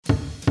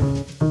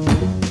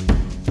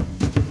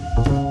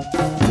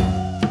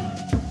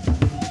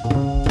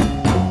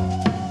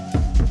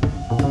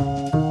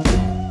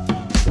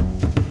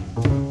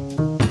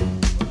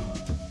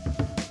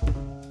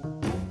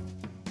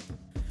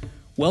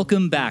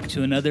Welcome back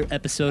to another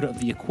episode of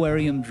the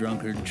Aquarium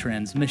Drunkard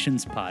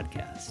Transmissions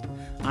Podcast.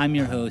 I'm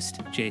your host,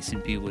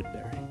 Jason P.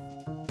 Woodbury.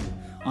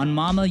 On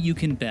Mama You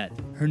Can Bet,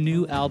 her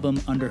new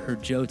album under her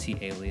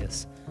Jyoti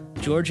alias,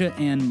 Georgia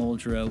Ann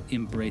Muldrow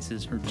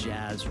embraces her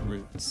jazz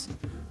roots.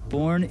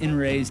 Born and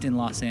raised in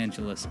Los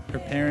Angeles, her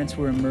parents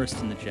were immersed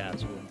in the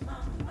jazz world.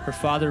 Her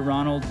father,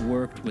 Ronald,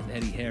 worked with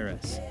Eddie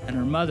Harris, and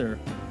her mother,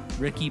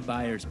 Ricky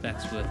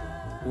Byers-Beckwith,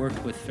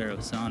 worked with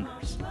Pharoah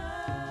Sanders.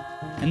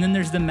 And then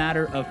there's the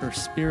matter of her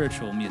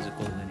spiritual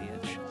musical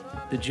lineage.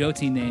 The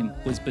Jyoti name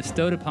was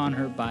bestowed upon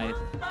her by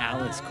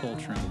Alice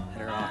Coltrane at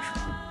her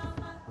ashram.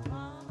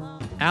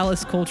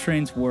 Alice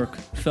Coltrane's work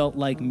felt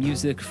like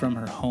music from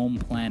her home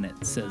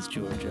planet, says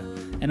Georgia.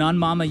 And on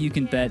Mama You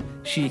Can Bet,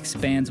 she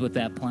expands what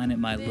that planet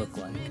might look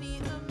like.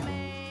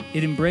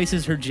 It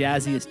embraces her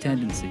jazziest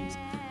tendencies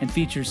and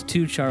features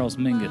 2 Charles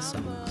Mingus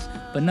songs.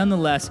 But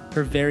nonetheless,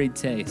 her varied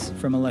tastes,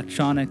 from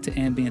electronic to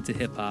ambient to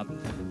hip-hop,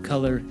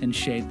 color and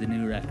shade the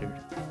new record.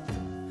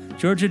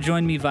 Georgia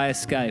joined me via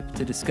Skype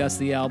to discuss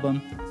the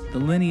album, the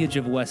lineage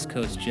of West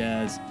Coast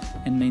jazz,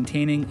 and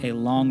maintaining a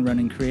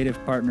long-running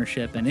creative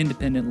partnership and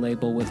independent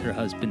label with her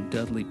husband,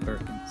 Dudley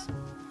Perkins.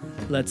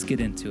 Let's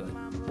get into it.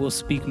 We'll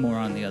speak more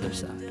on the other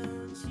side.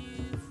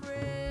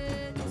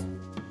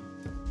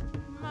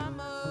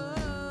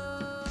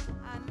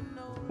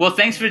 Well,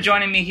 thanks for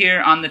joining me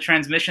here on the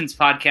Transmissions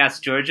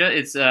Podcast, Georgia.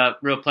 It's a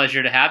real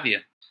pleasure to have you.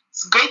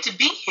 It's great to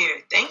be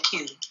here. Thank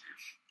you.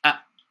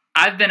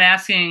 I've been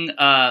asking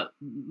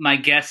my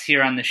guests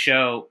here on the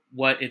show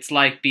what it's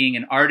like being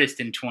an artist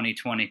in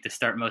 2020 to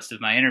start most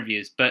of my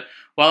interviews. But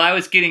while I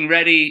was getting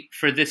ready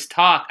for this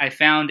talk, I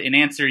found an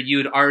answer you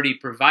had already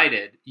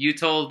provided. You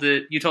told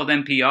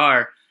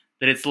NPR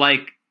that it's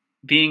like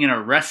being in a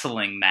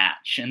wrestling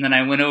match. And then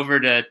I went over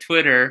to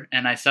Twitter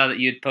and I saw that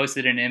you had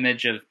posted an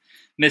image of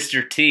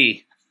Mr.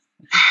 T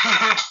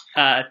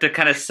to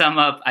kind of sum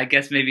up, I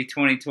guess, maybe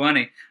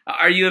 2020.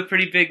 Are you a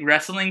pretty big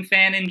wrestling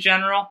fan in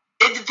general?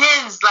 It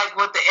depends, like,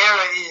 what the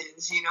era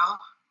is, you know?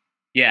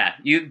 Yeah.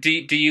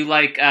 Do you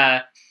like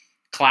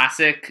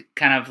classic,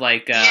 kind of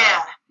like,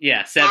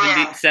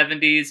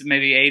 70s,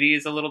 maybe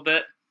 80s a little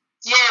bit?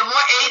 Yeah, more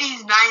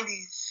 80s,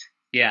 90s.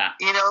 Yeah.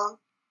 You know?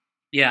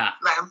 Yeah.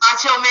 Like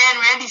Macho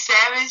Man, Randy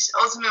Savage,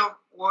 Ultimate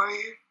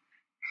Warrior.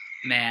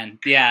 Man,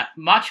 yeah.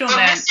 Macho but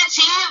Man. Mr.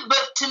 T,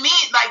 but to me,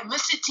 like,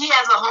 Mr. T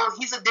as a whole,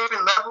 he's a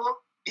different level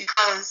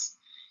because,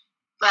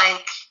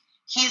 like,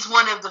 he's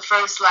one of the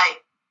first,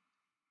 like,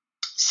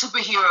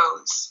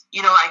 superheroes,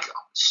 you know, like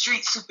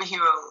street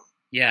superhero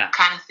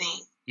kind of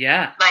thing.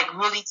 Yeah. Like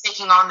really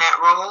taking on that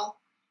role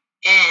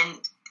and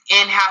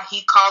how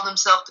he called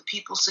himself the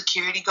people's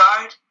security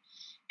guard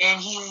and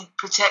he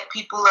protect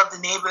people of the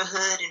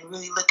neighborhood and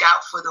really look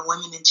out for the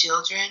women and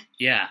children.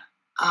 Yeah.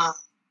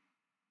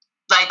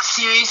 Like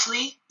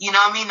seriously, you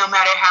know what I mean? No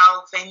matter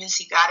how famous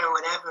he got or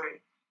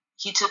whatever,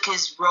 he took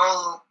his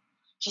role,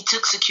 he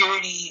took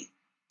security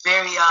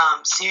very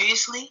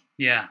seriously.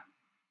 Yeah.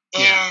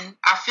 And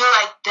I feel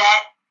like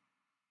that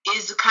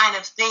is the kind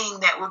of thing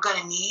that we're going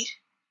to need.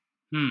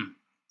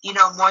 You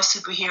know, more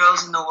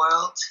superheroes in the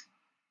world.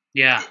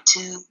 Yeah.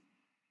 To,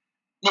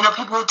 you know,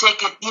 people who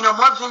take it, you know,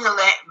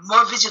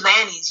 more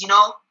vigilantes, you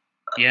know.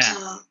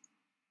 Yeah.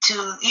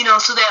 To you know,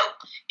 so that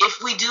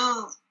if we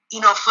do, you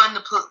know,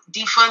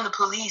 defund the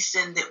police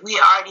and that we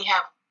already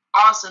have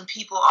awesome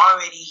people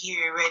already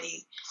here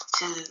ready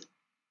to,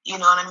 you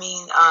know what I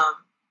mean,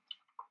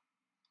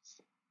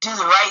 do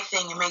the right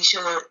thing and make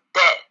sure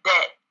that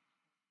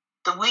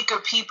the weaker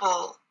people,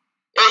 or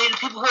the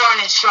people who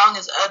aren't as strong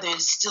as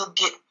others, still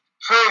get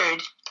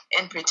heard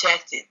and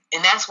protected.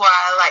 And that's why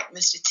I like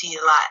Mr. T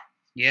a lot.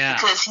 Yeah.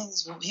 Because he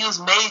was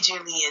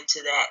majorly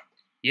into that.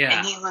 Yeah.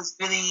 And he was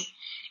really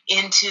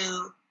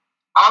into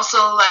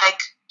also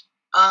like,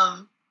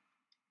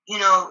 you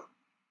know,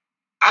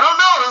 I don't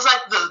know, it was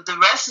like the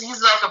wrestler,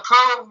 he's like a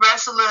pro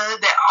wrestler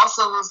that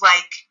also was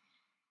like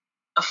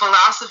a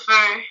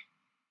philosopher.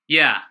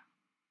 Yeah.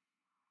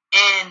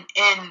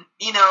 And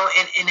you know,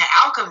 and an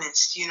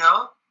alchemist, you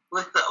know,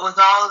 with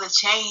all the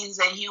chains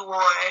that he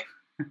wore,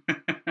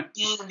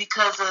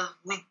 because of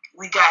we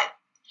got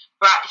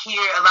brought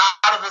here. A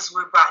lot of us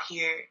were brought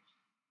here,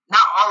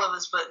 not all of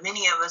us, but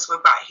many of us were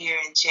brought here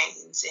in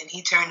chains, and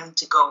he turned them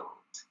to gold.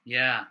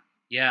 Yeah,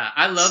 yeah,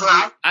 I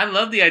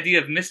love the idea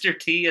of Mr.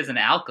 T as an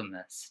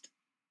alchemist.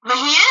 But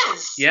he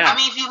is. Yeah. I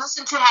mean, if you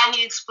listen to how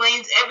he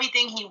explains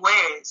everything he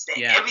wears, that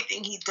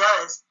everything he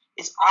does.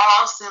 It's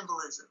all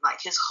symbolism,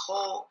 like his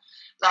whole,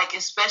 like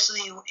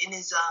especially in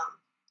his,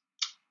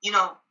 you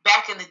know,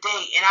 back in the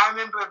day. And I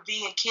remember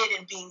being a kid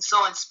and being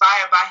so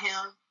inspired by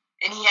him.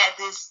 And he had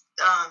this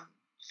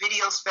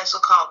video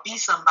special called "Be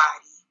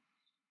Somebody,"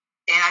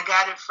 and I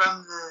got it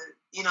from the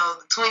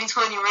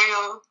 2020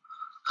 radio.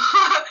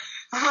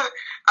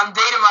 I'm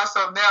dating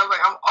myself now.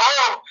 Like I'm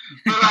old,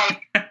 but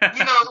like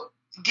you know,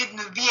 getting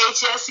the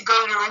VHS to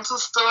go to the rental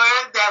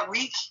store that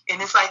week,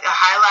 and it's like a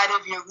highlight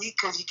of your week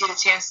because you get a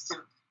chance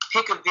to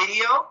pick a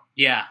video.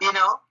 Yeah. You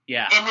know?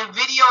 Yeah. And the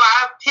video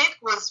I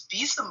picked was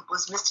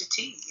Mr.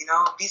 T, you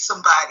know, Be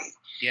Somebody.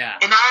 Yeah.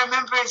 And I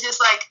remember just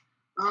like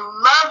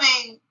love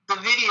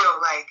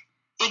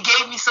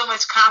so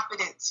much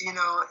confidence, you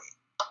know,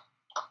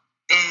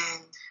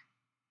 and,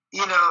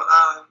 you know,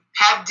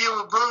 how to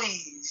deal with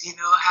bullies, you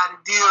know, how to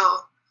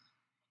deal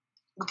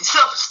with the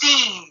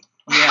self-esteem.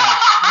 Yeah.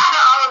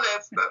 All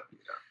that stuff. You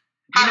know.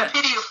 How to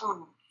pity a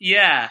fool.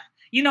 Yeah.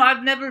 You know,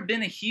 I've never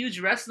been a huge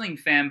wrestling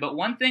fan, but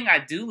one thing I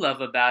do love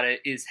about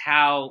it is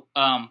how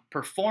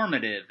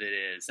performative it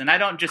is. And I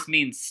don't just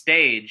mean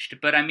staged,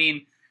 but I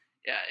mean,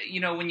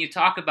 you know, when you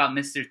talk about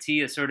Mr.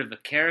 T as sort of a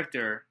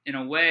character, in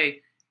a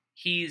way,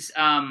 he's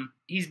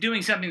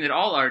doing something that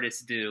all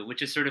artists do,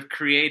 which is sort of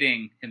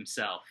creating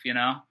himself, you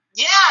know?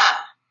 Yeah.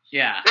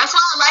 Yeah. That's why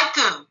I liked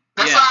him.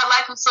 That's why I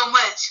like him so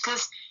much,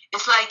 because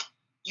it's like,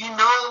 you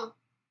know,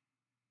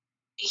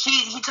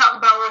 he talked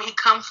about where he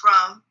come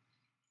from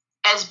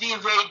as being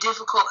very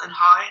difficult and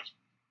hard.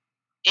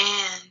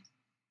 And,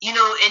 you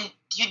know, and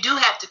you do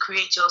have to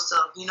create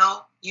yourself, you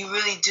know? You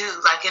really do.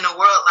 Like, in a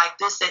world like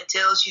this that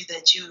tells you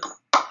that you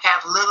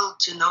have little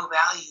to no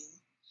value,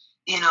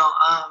 you know,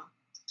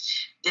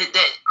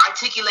 that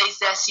articulates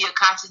that to your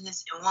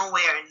consciousness in one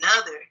way or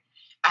another.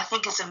 I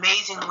think it's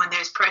amazing when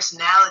there's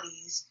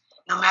personalities,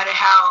 no matter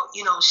how,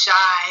 you know,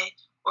 shy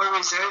or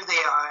reserved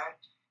they are,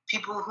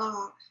 people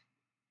who,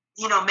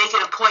 you know, make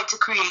it a point to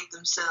create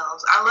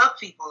themselves. I love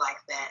people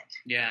like that.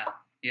 Yeah,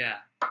 yeah.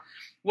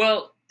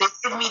 Well, they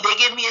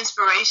give me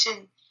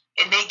inspiration,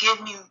 and they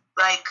give me,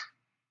 like,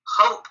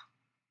 hope.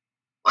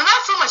 Well,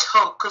 not so much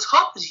hope, because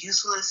hope is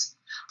useless,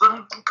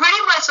 but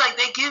pretty much, like,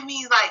 they give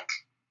me, like,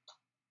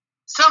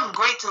 something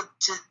great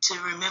to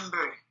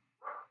remember,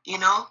 you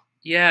know?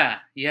 Yeah,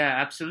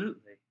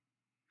 absolutely.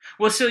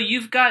 Well, so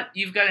you've got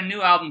a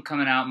new album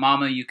coming out,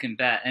 Mama You Can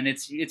Bet, and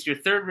it's your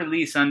third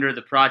release under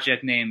the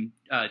project name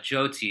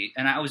Jyoti.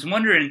 And I was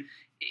wondering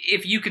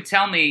if you could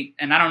tell me,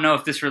 and I don't know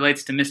if this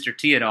relates to Mr.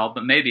 T at all,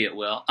 but maybe it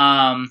will.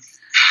 I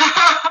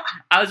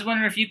was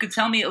wondering if you could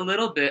tell me a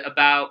little bit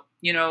about,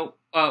 you know,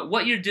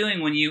 what you're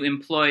doing when you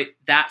employ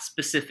that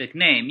specific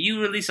name.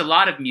 You release a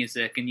lot of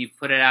music, and you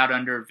put it out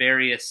under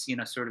various, you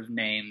know, sort of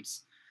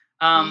names.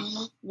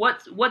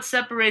 What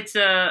separates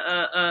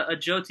a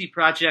Jyoti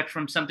project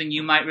from something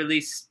you might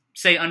release,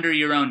 say, under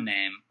your own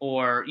name,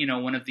 or, you know,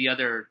 one of the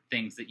other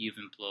things that you've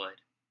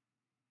employed?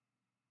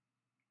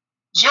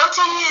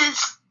 Jyoti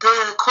is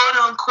the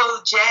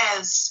quote-unquote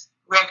jazz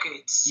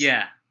records.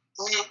 Yeah.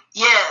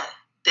 Yeah,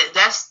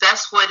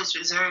 that's what it's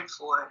reserved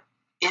for.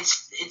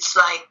 It's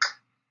like,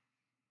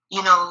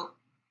 you know,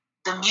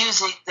 the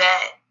music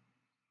that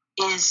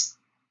is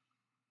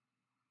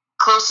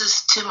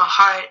closest to my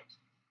heart,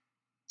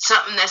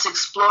 something that's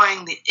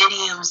exploring the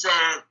idioms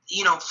that are,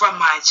 you know, from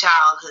my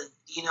childhood,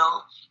 you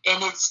know,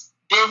 and it's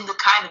been the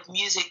kind of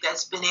music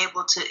that's been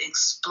able to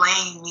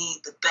explain me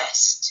the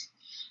best,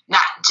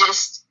 not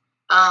just,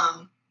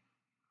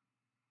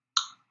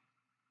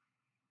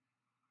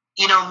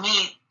 you know,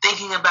 me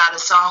thinking about a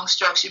song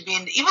structure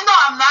being, even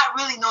though I'm not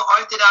really no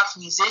orthodox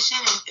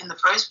musician in the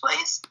first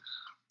place,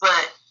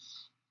 but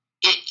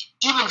it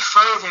even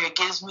further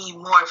gives me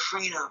more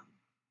freedom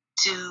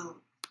to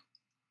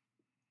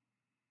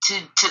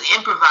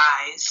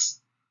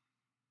improvise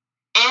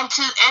and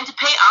to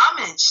pay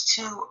homage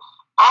to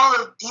all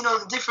of, you know,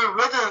 the different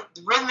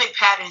rhythmic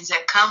patterns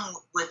that come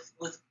with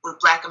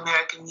Black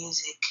American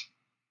music,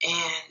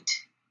 and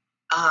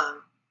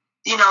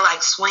you know,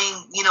 like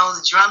swing, you know,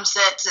 the drum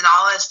sets and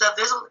all that stuff.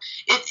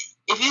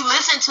 If you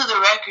listen to the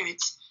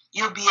records,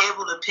 you'll be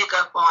able to pick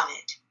up on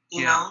it,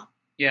 you know?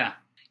 Yeah.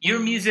 Your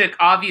music,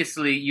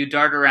 obviously, you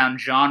dart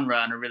around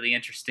genre in a really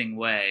interesting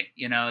way.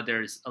 You know,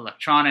 there's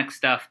electronic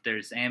stuff,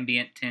 there's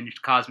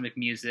ambient-tinged cosmic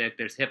music,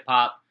 there's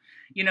hip-hop.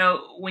 You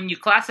know, when you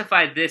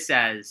classify this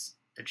as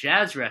a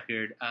jazz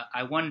record,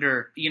 I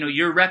wonder, you know,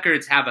 your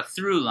records have a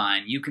through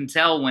line. You can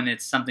tell when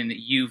it's something that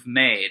you've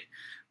made.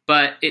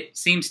 But it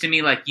seems to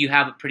me like you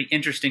have a pretty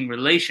interesting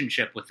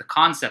relationship with the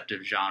concept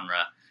of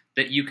genre,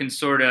 that you can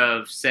sort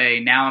of say,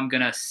 now I'm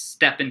going to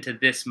step into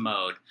this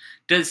mode.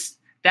 Does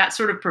that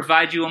sort of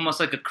provide you almost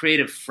like a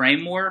creative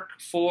framework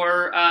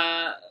for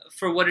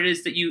what it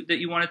is that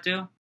you want to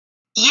do?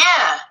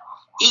 Yeah,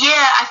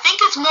 I think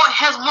it's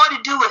has more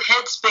to do with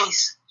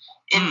headspace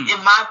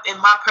in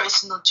my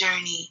personal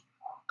journey.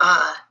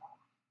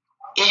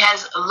 It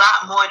has a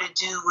lot more to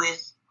do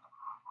with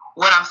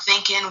what I'm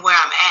thinking, where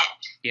I'm at.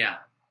 Yeah.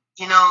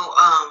 You know,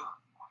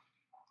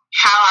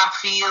 how I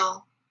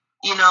feel,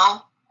 you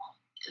know,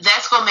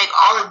 that's going to make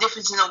all the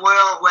difference in the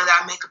world, whether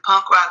I make a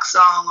punk rock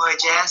song or a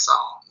jazz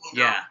song. You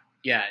know?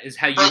 Yeah, is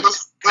how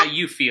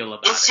you feel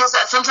about it. It's just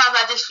that sometimes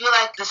I just feel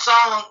like the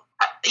song,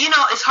 you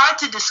know, it's hard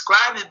to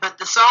describe it, but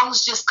the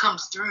songs just come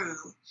through,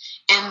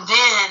 and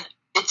then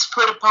it's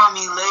put upon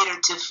me later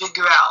to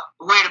figure out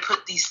where to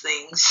put these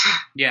things.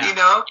 Yeah. You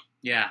know?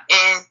 Yeah.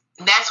 And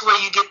that's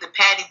where you get the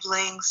Patty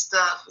Bling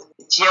stuff, and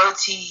the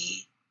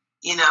Jyoti,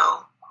 you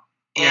know,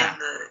 and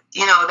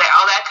you know, all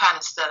that kind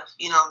of stuff,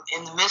 you know,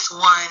 and the Miss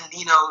One,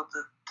 you know,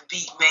 the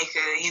beat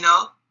maker, you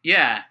know,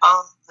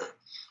 all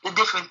the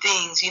different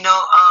things, you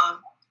know,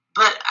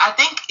 but I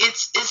think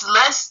it's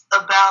less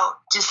about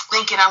just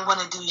thinking I'm going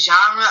to do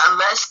genre,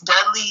 unless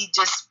Dudley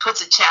just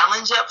puts a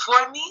challenge up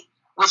for me,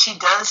 which he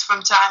does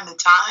from time to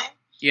time.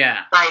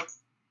 Yeah.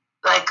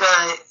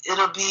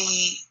 It'll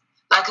be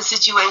like a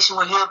situation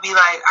where he'll be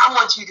like, I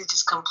want you to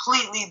just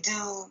completely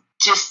do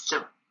just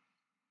a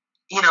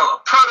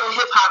proto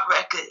hip hop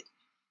record.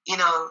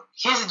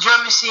 Here's a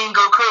drum machine,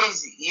 go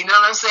crazy. You know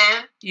what I'm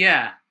saying?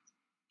 Yeah.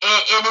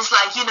 And it's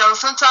like,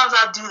 sometimes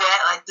I'll do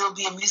that. Like there'll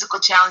be a musical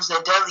challenge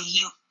that Dudley,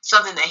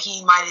 something that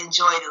he might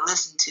enjoy to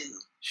listen to.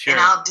 Sure.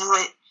 And I'll do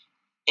it.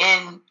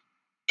 And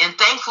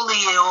thankfully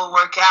it will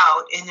work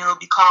out, and it'll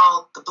be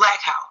called The Black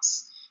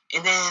House.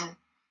 And then,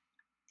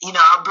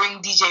 I'll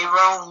bring DJ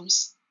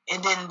Rome's,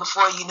 and then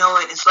before you know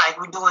it, it's like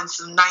we're doing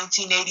some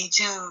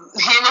 1982,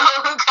 kind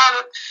of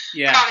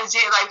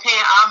like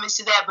paying homage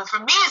to that. But for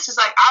me, it's just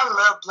like, I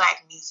love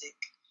black music.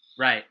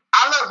 Right.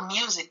 I love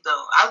music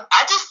though.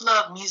 I just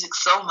love music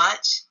so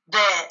much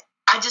that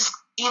I just,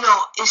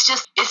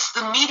 it's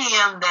the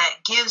medium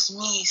that gives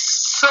me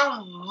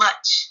so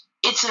much.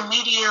 It's a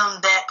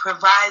medium that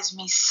provides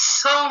me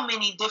so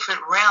many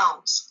different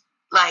realms.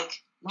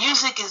 Like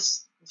music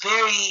is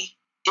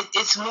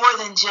it's more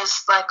than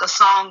just like a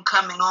song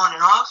coming on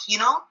and off,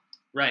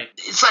 Right.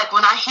 It's like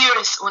when I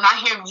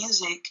hear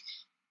music,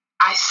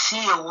 I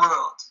see a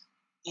world,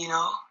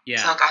 Yeah.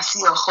 It's like I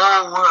see a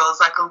whole world. It's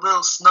like a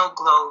little snow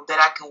globe that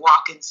I can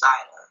walk inside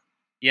of.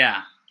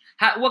 Yeah.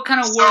 What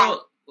kind of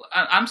world?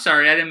 I'm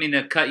sorry, I didn't mean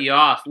to cut you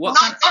off. Go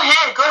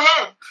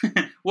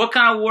ahead. What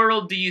kind of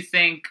world do you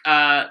think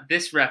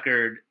this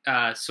record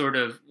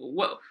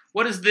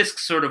what does this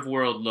sort of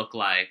world look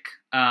like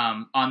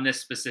on this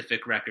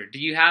specific record?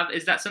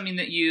 Is that something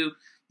that you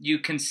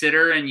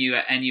consider and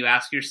you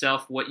ask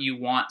yourself what you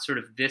want sort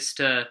of this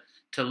to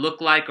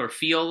look like or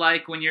feel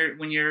like when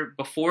you're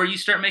before you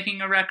start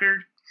making a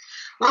record?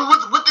 Well,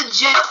 with the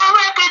Jethro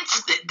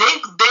records, they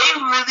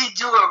really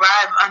do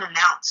arrive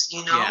unannounced,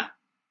 Yeah.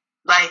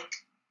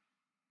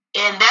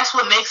 And that's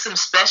what makes them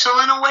special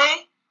in a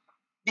way,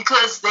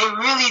 because they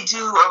really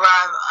do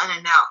arrive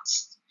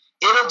unannounced.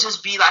 It'll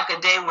just be like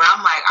a day where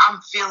I'm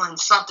feeling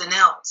something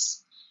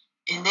else,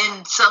 and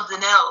then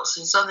something else,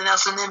 and something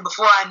else, and then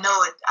before I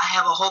know it, I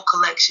have a whole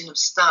collection of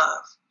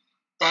stuff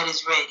that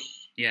is ready.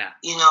 Yeah.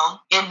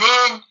 And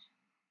then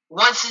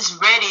once it's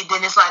ready,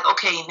 then it's like,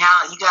 okay,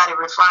 now you got to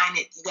refine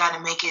it. You got to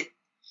make it,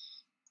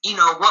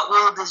 what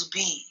will this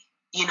be,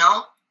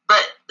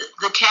 But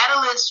the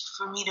catalyst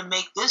for me to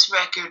make this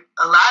record,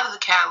 a lot of the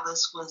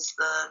catalyst was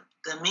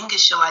the Mingus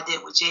show I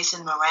did with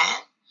Jason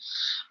Moran,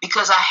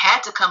 because I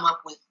had to come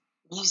up with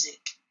music.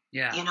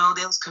 Yeah.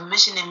 They was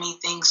commissioning me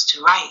things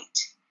to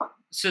write.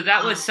 So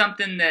that was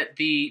something that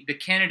the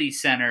Kennedy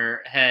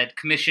Center had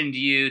commissioned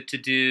you to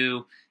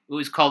do. It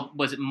was called,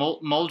 was it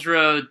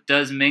Muldrow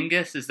Does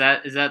Mingus? Is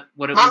that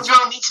what it was?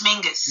 Muldrow Meets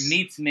Mingus.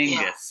 Meets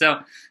Mingus.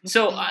 Yeah.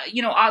 So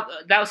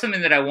that was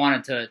something that I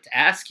wanted to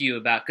ask you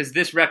about, because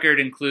this record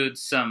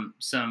includes some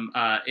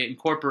it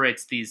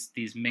incorporates these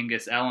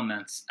Mingus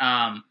elements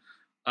on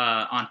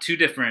two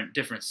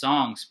different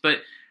songs. But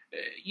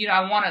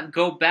I want to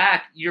go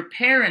back. Your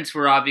parents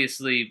were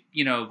obviously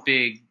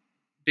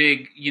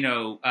big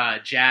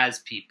jazz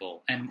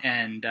people,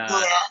 and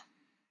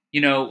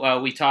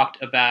we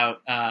talked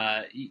about,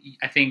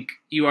 I think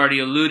you already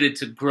alluded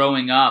to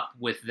growing up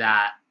with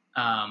that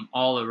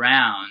all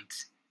around.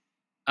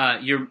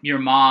 Your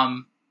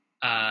mom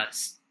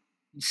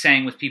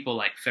sang with people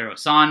like Pharoah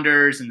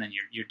Sanders, and then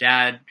your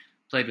dad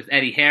played with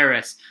Eddie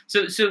Harris.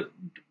 So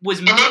was...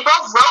 And they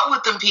both wrote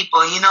with them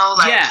people,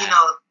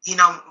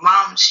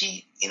 Mom,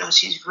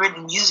 she's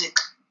written music.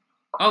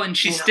 Oh, and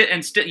she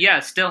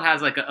still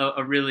has like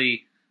a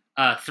really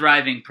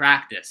thriving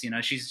practice.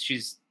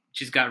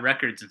 She's got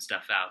records and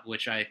stuff out,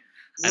 which I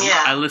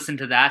listen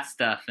to that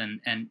stuff,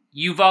 and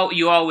you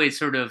always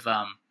sort of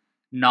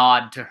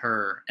nod to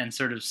her and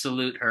sort of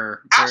salute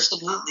her.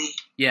 Absolutely.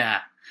 Yeah.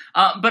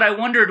 But I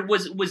wondered,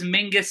 was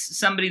Mingus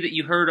somebody that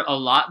you heard a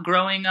lot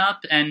growing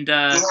up? And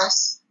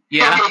yes.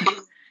 Yeah.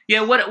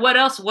 Yeah. What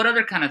else? What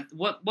other kind of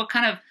what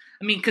kind of?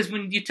 I mean, because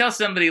when you tell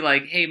somebody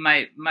like, "Hey,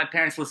 my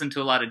parents listen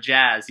to a lot of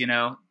jazz,"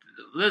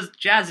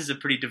 jazz is a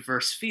pretty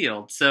diverse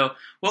field. So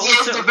what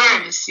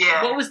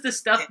was the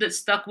stuff that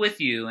stuck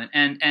with you?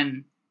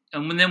 And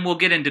then we'll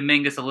get into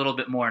Mingus a little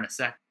bit more in a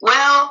sec.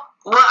 Well,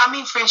 I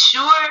mean, for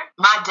sure,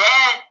 my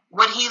dad,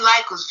 what he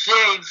liked was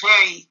very,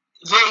 very,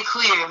 very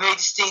clear, very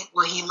distinct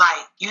what he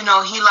liked. He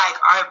liked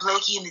Art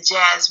Blakey and the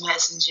Jazz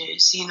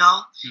Messengers,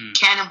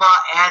 Cannonball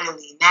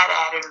Adderley, Nat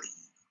Adderley.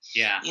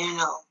 Yeah.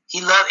 He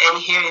loved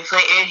Eddie Harris. He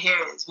played Eddie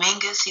Harris.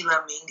 Mingus, he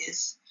loved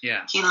Mingus.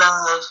 Yeah. He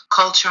loved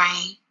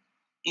Coltrane.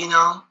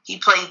 He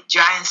played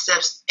Giant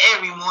Steps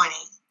every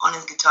morning on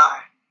his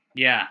guitar.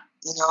 Yeah.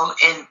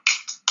 And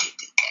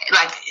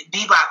like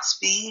bebop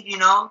speed,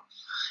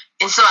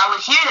 And so I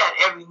would hear that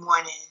every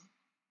morning.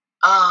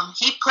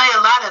 He played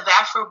a lot of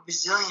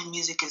Afro-Brazilian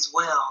music as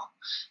well.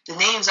 The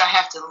names I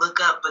have to look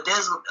up, but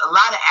there's a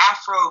lot of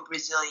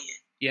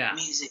Afro-Brazilian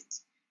music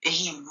that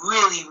he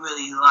really,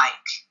 really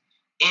liked.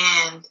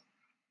 And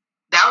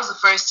that was the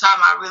first time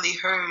I really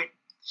heard.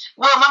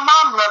 Well, my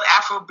mom loved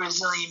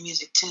Afro-Brazilian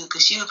music too,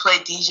 because she would play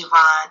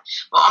Djavan.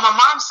 But on my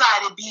mom's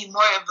side, it'd be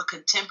more of a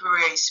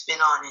contemporary spin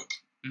on it,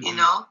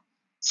 mm-hmm.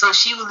 So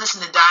she would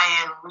listen to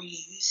Diane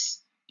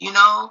Reeves, you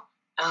know,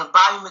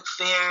 Bobby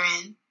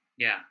McFerrin,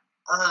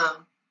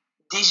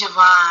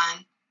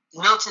 Djavon,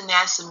 Milton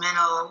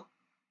Nascimento,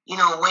 you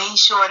know, Wayne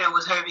Shorter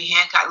with Herbie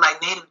Hancock, like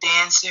Native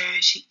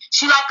Dancer. She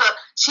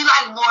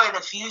like more of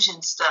the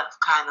fusion stuff,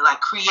 kind of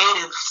like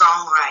creative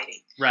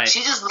songwriting. Right.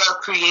 She just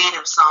loved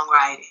creative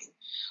songwriting.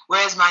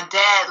 Whereas my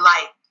dad,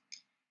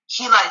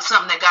 he liked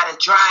something that got a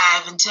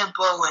drive and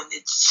tempo and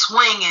it's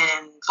swinging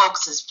and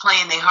folks is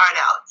playing their heart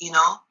out, you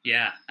know?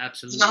 Yeah,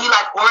 absolutely. You know, he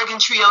liked organ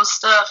trio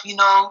stuff, you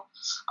know,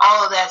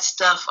 all of that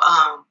stuff.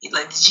 He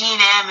liked the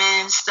Gene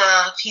Ammon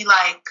stuff. He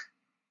liked,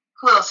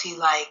 who else he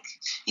liked?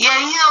 Yeah,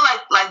 you know,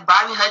 like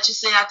Bobby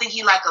Hutcherson. I think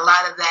he liked a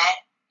lot of that.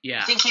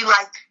 Yeah. I think he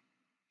liked,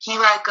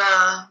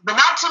 but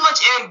not too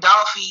much Eric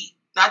Dolphy,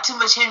 not too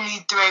much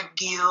Henry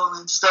Threadgill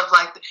and stuff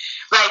like that.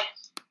 Like,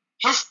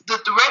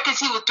 the records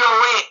he would throw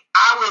away,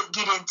 I would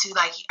get into.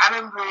 Like, I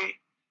remember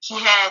he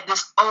had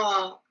this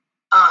old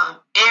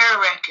Air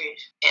record,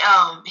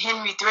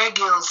 Henry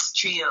Threadgill's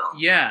trio.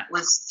 Yeah.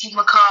 With Steve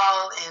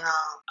McCall and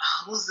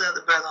who's the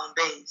other brother on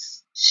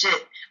bass?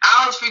 Shit, I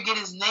always forget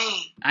his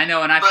name. I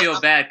know, and I feel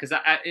bad because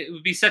it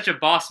would be such a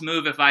boss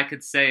move if I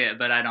could say it,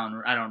 but I don't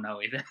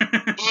know either.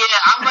 Yeah,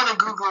 I'm gonna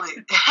Google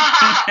it.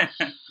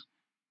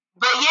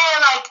 But yeah,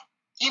 like,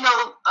 you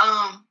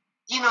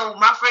know,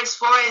 my first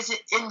forays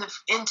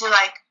into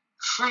like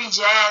free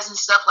jazz and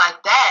stuff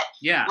like that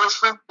was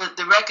from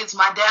the records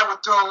my dad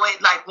would throw away.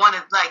 Like,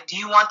 do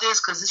you want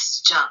this? Because this is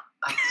junk.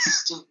 Like, this is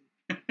stupid.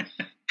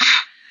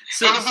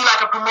 So, and it'd be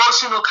like a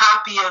promotional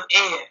copy of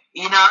Air.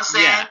 You know what I'm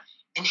saying? Yeah.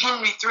 And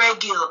Henry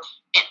Threadgill.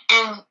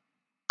 And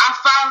I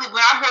finally,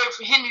 when I heard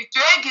from Henry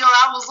Threadgill,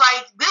 I was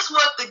like, this is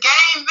what the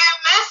game been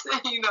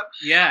missing, you know?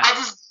 Yeah. I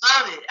just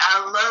love it.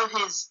 I love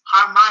his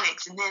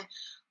harmonics. And then,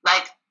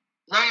 like,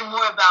 learning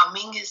more about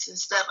Mingus and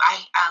stuff,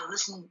 I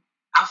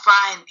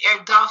find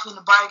Eric Dolphy in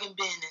the Bargain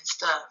Bin and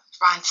stuff.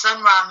 Find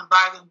Sun Ra in the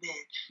Bargain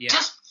Bin. Yeah.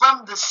 Just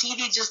from the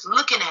CD, just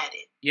looking at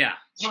it. Yeah.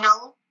 You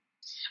know?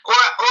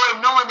 Or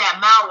knowing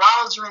that Mal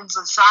Waldron's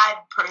a side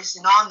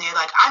person on there.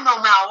 Like, I know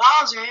Mal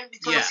Waldron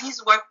because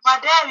he's worked with my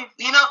dad.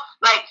 You know?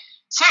 Like,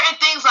 certain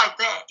things like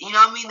that. You know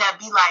what I mean? That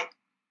be like,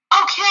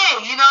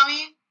 okay. You know what I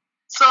mean?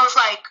 So it's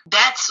like,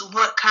 that's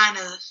what kind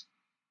of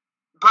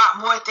brought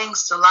more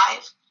things to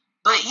life.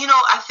 But, you know,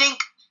 I think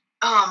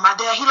my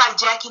dad, he liked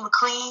Jackie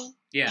McLean.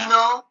 Yeah. You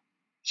know?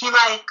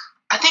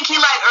 I think he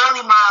liked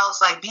early Miles,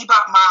 like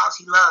Bebop Miles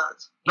he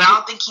loved. But I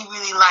don't think he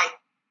really liked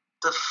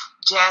the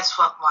jazz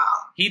funk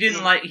Miles. He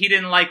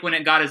didn't like when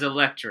it got as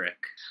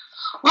electric.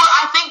 Well,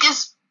 I think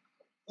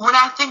when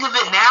I think of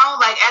it now,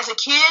 like as a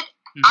kid,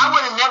 I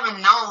would have never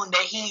known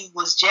that he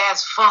was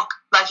jazz funk,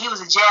 like he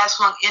was a jazz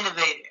funk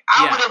innovator.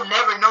 I would have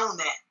never known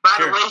that by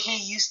the way he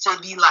used to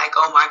be like,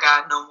 oh my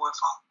God, no more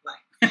funk.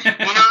 Like, you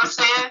know what I'm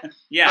saying?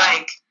 Yeah.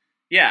 Like,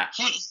 yeah.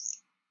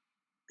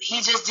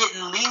 He just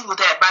didn't lead with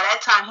that. By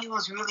that time, he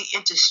was really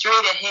into straight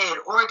ahead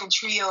organ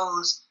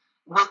trios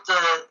with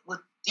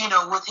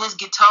his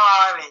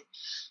guitar and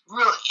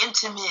real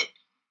intimate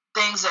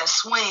things that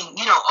swing.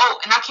 You know,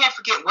 and I can't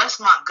forget Wes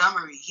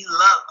Montgomery. He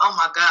loved. Oh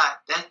my God,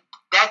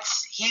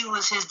 he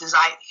was his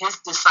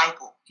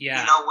disciple.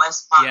 Yeah. You know,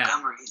 Wes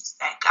Montgomery is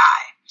that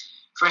guy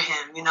for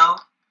him. You know.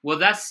 Well,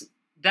 that's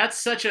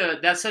such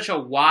a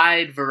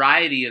wide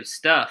variety of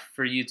stuff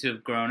for you to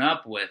have grown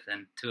up with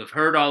and to have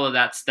heard all of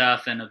that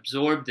stuff and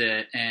absorbed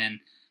it and,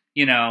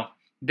 you know,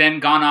 then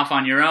gone off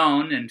on your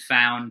own and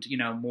found, you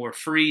know, more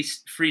free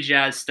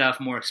jazz stuff,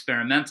 more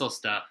experimental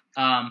stuff.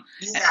 I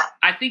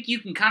think you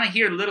can kind of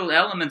hear little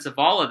elements of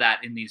all of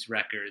that in these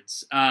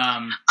records.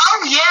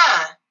 Oh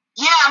yeah.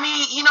 Yeah. I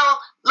mean, you know,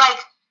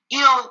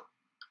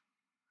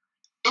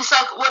 it's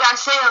like what I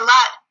say a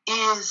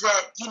lot is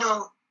that, you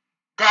know,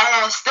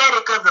 that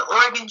aesthetic of the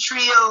organ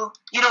trio,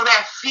 you know,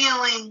 that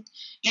feeling,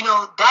 you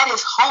know, that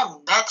is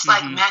home. That's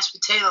like mashed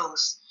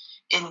potatoes.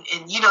 And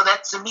you know,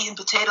 that's the meat and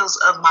potatoes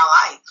of my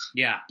life.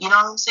 Yeah. You know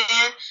what I'm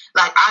saying?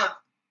 Like, I've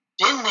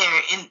been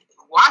there and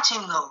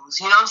watching those,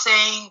 you know what I'm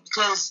saying?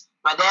 Because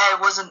my dad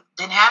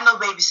didn't have no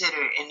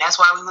babysitter, and that's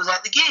why we was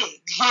at the gig.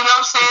 You know what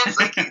I'm saying? It's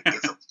like,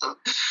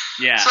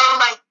 yeah. So,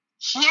 like,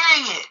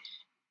 hearing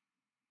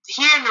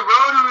the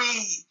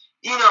rotary,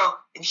 you know,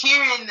 and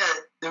hearing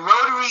the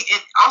rotary,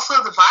 and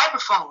also the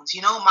vibraphones,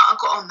 you know, my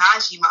Uncle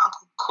Onaji, my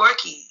Uncle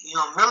Corky, you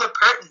know, Miller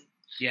Purton.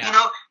 Yeah. You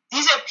know,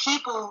 these are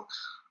people,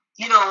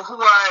 you know, who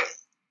are,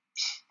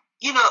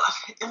 you know,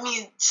 I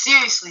mean,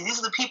 seriously, these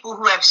are the people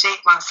who have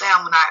shaped my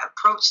sound when I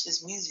approach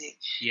this music.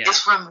 Yeah.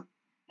 It's from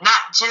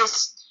not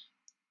just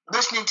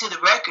listening to the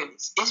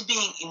records, it's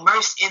being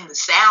immersed in the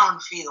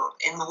sound field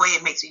and the way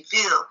it makes me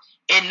feel.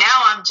 And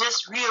now I'm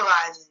just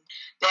realizing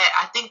that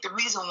I think the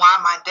reason why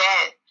my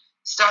dad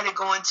started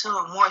going to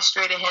a more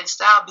straight ahead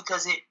style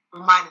because it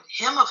reminded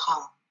him of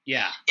home.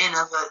 Yeah. And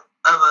of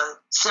a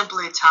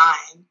simpler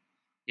time.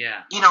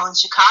 Yeah. You know, in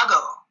Chicago.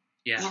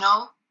 Yeah. You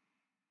know?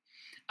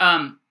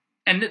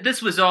 And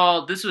this was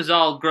all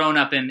grown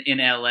up in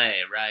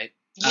LA, right?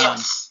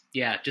 Yes.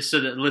 Yeah, just so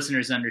that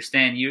listeners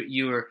understand,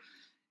 you were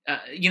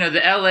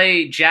the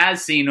LA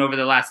jazz scene over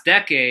the last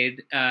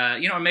decade,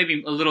 or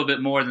maybe a little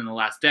bit more than the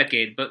last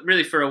decade, but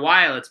really for a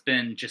while it's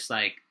been just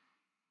like,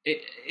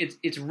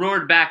 it's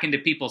roared back into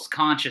people's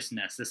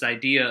consciousness, this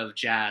idea of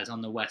jazz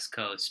on the West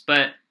Coast.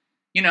 But,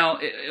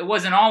 it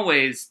wasn't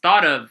always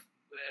thought of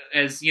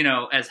as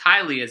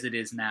highly as it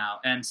is now.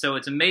 And so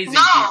it's amazing.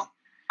 No,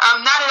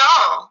 not at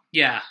all.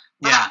 Yeah.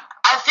 But Yeah.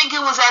 I think it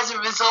was as a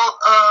result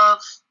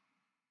of,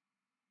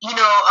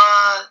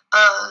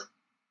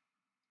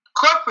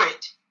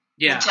 corporate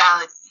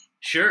mentality.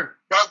 Sure.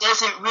 That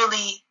doesn't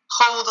really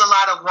hold a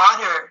lot of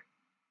water.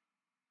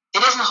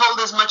 It doesn't hold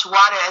as much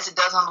water as it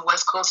does on the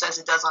West Coast as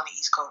it does on the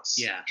East Coast.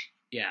 Yeah.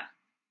 Yeah.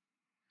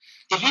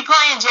 If you're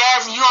playing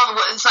jazz and you on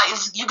the, it's like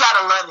you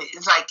gotta love it.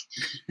 It's like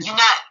you're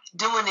not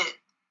doing it.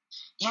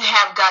 You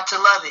have got to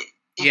love it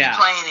if you're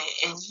playing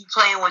it, and you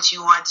playing what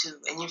you want to,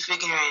 and you're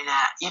figuring it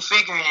out. You're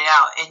figuring it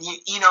out, and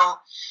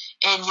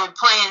and you're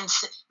playing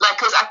like,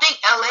 because I think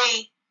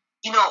LA,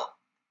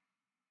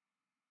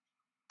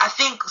 I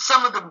think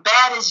some of the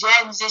baddest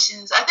jazz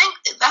musicians. I think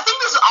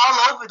this is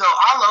all over though,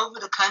 all over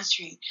the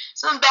country.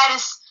 Some of the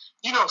baddest,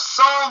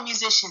 soul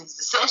musicians,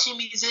 the session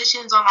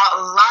musicians on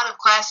a lot of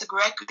classic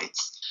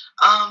records,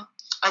 are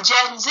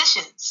jazz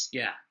musicians.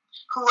 Yeah.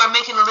 Who are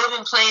making a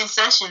living playing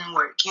session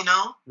work,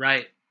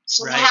 Right.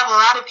 So we have a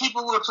lot of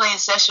people who are playing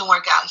session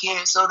work out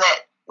here, so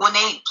that when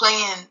they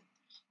playing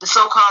the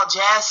so-called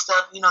jazz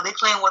stuff, they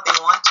playing what they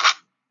want to.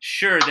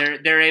 Sure,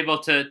 they're able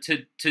to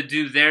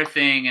do their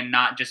thing and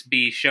not just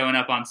be showing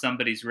up on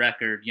somebody's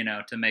record,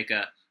 to make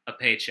a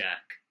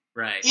paycheck.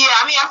 Right. Yeah,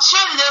 I mean, I'm sure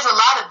that there's a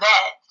lot of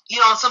that,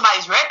 on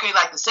somebody's record,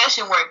 like the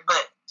session work,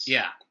 but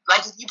yeah,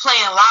 like if you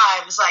playing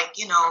live, it's like,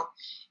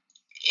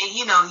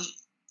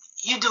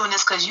 you're doing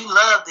this because you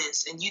love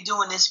this, and you're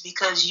doing this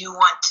because you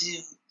want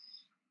to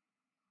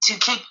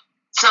keep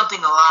something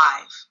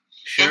alive.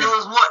 Sure. And it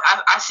was more.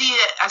 I see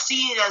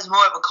it as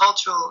more of a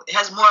cultural. It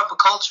has more of a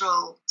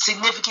cultural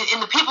significance in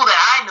the people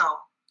that I know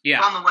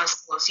from the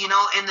West Coast.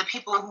 And the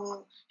people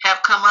who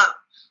have come up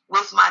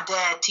with my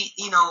dad.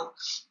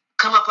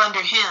 Come up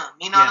under him.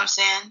 You know what I'm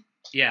saying?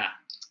 Yeah.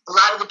 A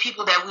lot of the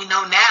people that we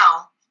know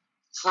now,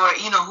 who are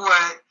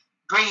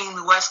bringing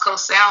the West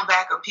Coast sound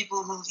back, are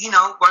people who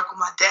work with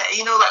my dad.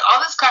 Like all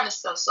this kind of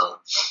stuff. So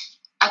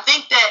I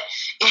think that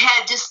it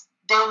had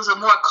there was a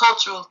more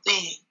cultural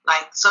thing,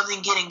 like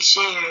something getting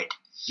shared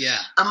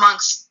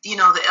amongst,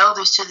 the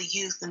elders to the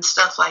youth and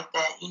stuff like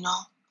that, in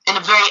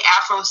a very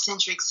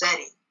Afrocentric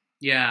setting.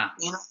 Yeah.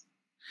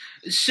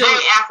 So,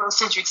 very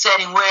Afrocentric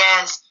setting,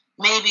 whereas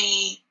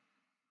maybe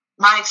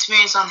my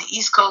experience on the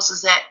East Coast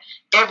is that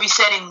every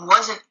setting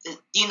wasn't, it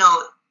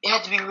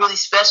had to be really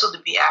special to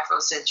be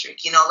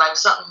Afrocentric, like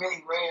something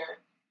really rare.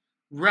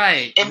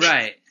 Right,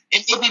 right.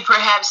 And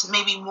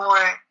maybe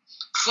more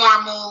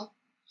formal.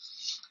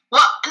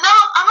 Well, no,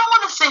 I don't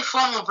want to say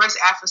formal versus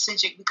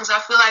Afrocentric, because I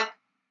feel like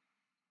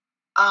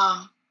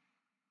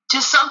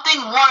just something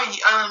more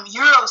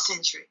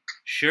Eurocentric.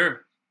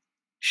 Sure.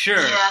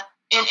 Yeah,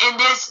 and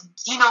there's,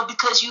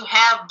 because you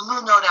have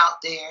Blue Note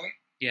out there.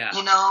 Yeah.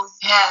 You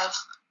have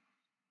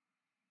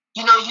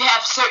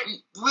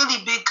certain really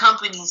big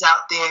companies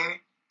out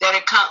there that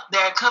are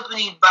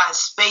accompanied by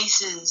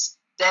spaces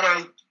that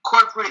are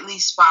corporately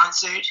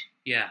sponsored.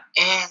 Yeah.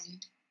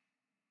 And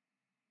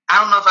I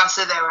don't know if I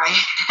said that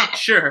right.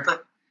 Sure.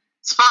 But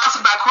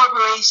sponsored by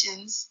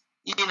corporations,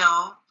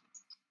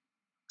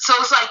 So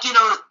it's like,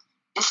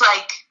 it's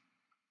like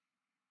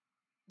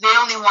they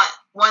only want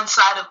one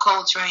side of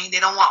Coltrane. They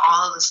don't want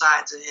all of the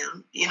sides of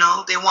him.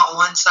 They want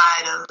one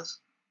side of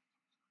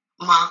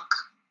Monk.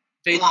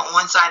 They want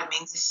one side of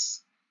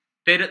Mingus.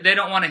 They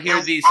don't want to hear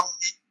these.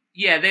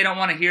 Yeah, they don't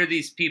want to hear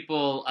these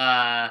people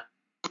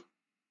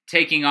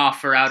taking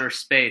off for outer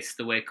space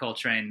the way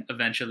Coltrane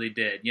eventually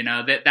did.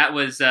 That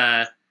was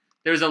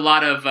there was a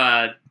lot of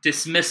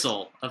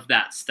dismissal of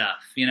that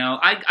stuff.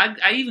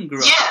 I even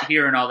grew up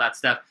hearing all that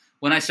stuff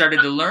when I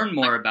started to learn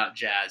more about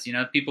jazz.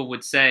 People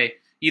would say,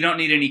 you don't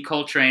need any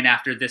Coltrane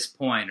after this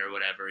point or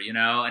whatever,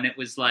 and it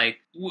was like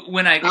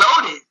when I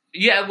loaded.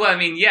 Yeah, well, I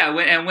mean, yeah,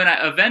 when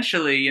I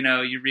eventually,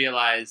 you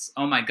realize,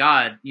 oh my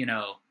God,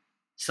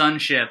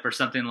 Sunship or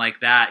something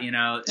like that,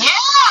 Yeah,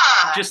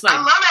 just like, I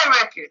love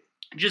that record.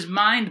 Just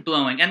mind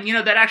blowing, and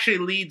that actually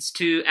leads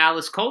to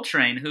Alice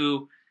Coltrane,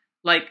 who,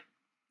 like,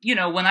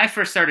 when I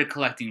first started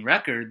collecting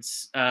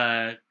records,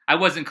 I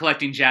wasn't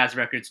collecting jazz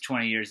records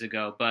 20 years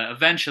ago, but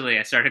eventually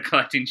I started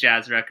collecting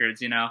jazz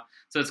records,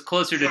 so it's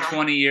closer to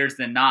 20 years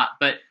than not.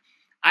 But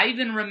I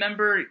even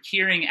remember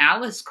hearing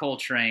Alice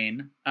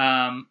Coltrane,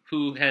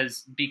 who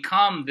has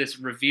become this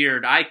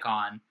revered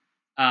icon.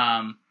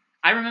 I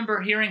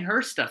remember hearing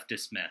her stuff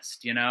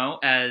dismissed,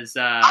 as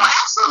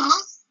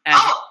absolutely.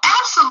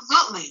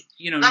 Absolutely.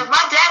 Like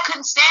my dad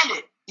couldn't stand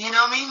it. You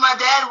know what I mean? My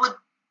dad would.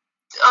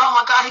 Oh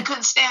my God, he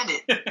couldn't stand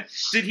it.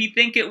 Did he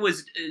think it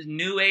was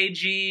new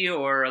agey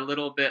or a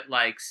little bit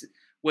like?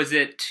 Was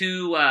it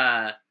too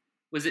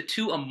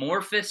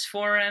amorphous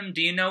for him?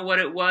 Do you know what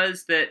it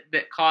was that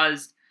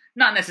caused?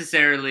 Not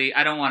necessarily.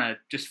 I don't want to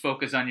just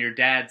focus on your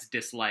dad's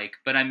dislike,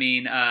 but I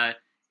mean,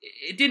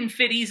 it didn't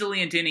fit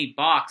easily into any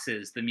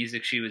boxes, the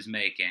music she was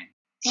making.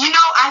 You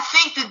know, I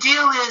think the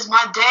deal is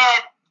my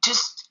dad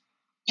just,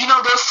 you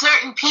know, there's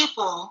certain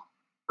people,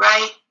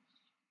 right,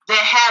 that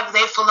have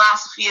their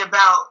philosophy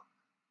about,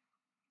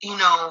 you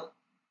know,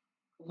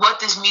 what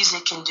this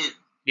music can do.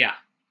 Yeah.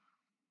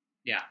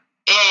 Yeah.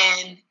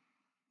 And,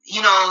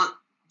 you know,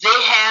 they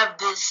have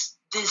this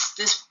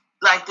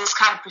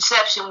kind of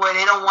perception where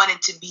they don't want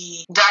it to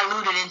be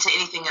diluted into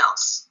anything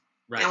else.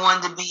 Right. They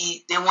want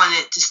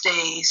it to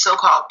stay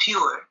so-called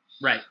pure.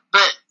 Right.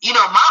 But, you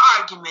know, my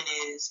argument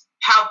is,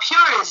 how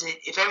pure is it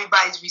if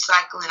everybody's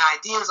recycling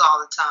ideas all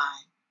the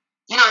time?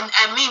 You know,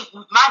 and me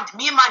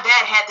and my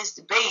dad had this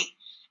debate.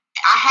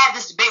 I had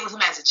this debate with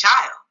him as a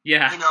child.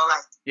 Yeah. You know,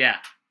 like,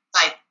 yeah.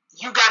 Like,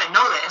 you got to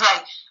know that.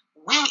 Like,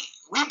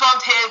 we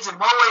bumped heads in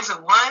more ways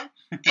than one,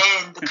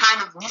 and the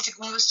kind of music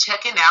we was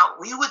checking out,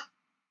 we would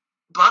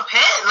bump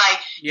heads.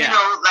 Like, yeah. You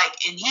know, like,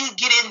 and he'd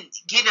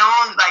get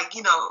on, like,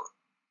 you know,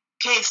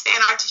 can't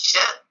stand Archie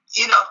Shepp,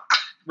 you know.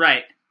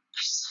 Right.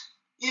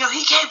 You know,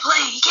 he can't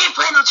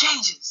play no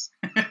changes.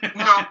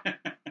 You know,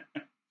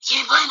 he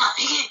can't play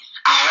nothing.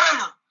 I heard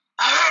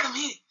him.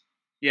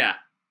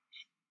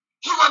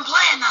 He wasn't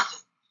playing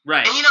nothing.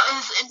 Right. And, you know,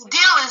 and the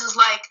deal is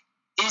like,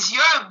 is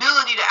your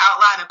ability to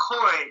outline a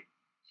chord,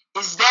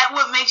 is that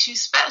what makes you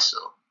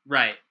special?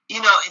 Right.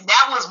 You know, and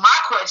that was my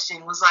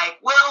question, was like,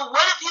 well,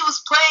 what if he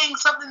was playing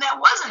something that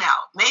wasn't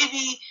out?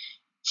 Maybe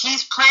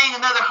he's playing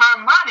another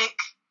harmonic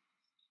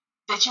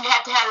that you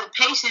have to have the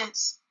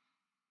patience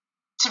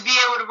to be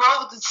able to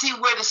roll with to see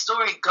where the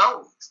story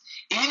goes.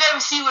 If you never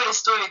see where the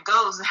story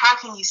goes, then how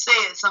can you say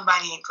that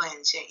somebody ain't playing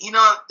the chain? You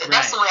know,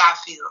 that's the way I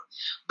feel.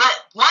 But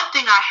one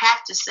thing I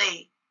have to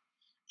say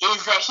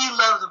is that he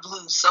loved the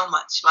blues so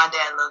much. My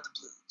dad loved the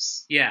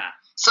blues. Yeah.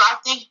 So I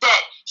think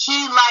that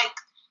he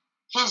liked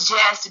his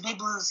jazz to be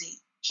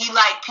bluesy. He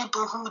liked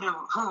people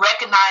who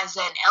recognize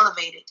that and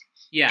elevate it.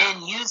 Yeah.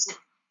 And use it,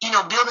 you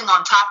know, building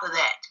on top of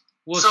that.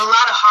 Well, so a lot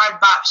of hard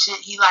bop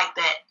shit, he liked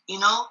that, you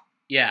know?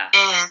 Yeah.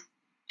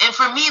 And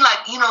for me,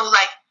 like, you know,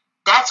 like,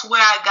 that's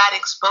where I got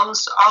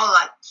exposed to all,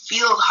 like,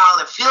 field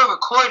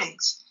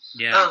recordings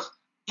of,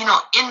 you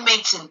know,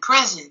 inmates in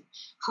prison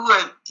who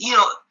are, you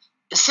know,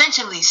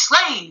 essentially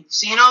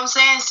slaves, you know what I'm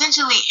saying?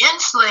 Essentially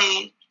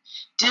enslaved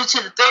due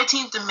to the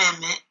 13th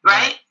Amendment,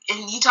 right?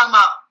 And you talking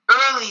about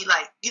early,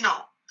 like, you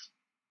know,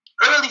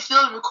 early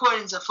field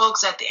recordings of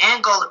folks at the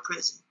Angola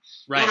prison.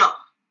 Right. You know,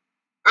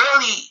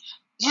 early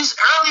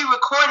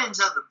recordings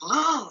of the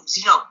blues,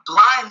 you know,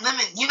 Blind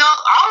Lemon, you know,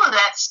 all of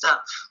that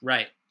stuff.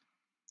 Right.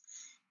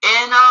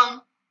 And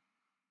I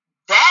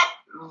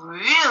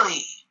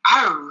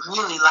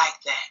really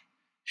like that.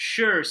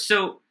 Sure.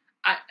 So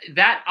I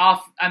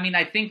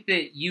think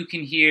that you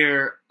can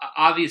hear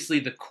obviously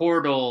the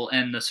chordal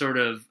and the sort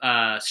of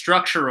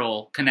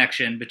structural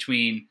connection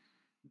between,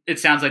 it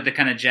sounds like the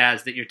kind of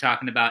jazz that you're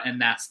talking about and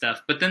that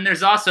stuff. But then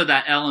there's also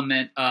that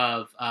element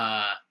of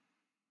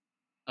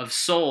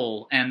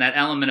soul and that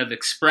element of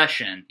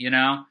expression, you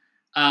know?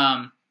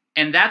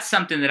 And that's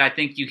something that I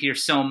think you hear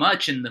so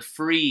much in the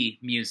free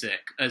music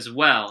as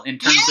well, in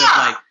terms of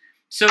like,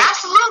 so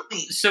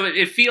absolutely. So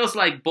it feels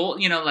like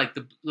you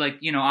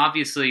know,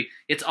 obviously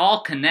it's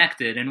all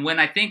connected. And when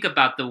I think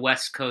about the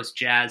West Coast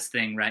jazz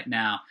thing right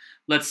now,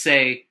 let's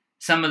say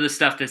some of the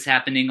stuff that's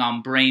happening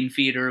on Brain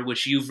Feeder,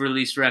 which you've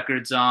released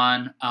records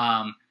on,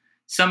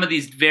 some of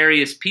these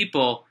various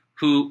people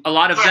who, a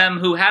lot of them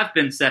who have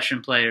been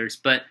session players,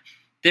 but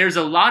there's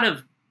a lot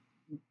of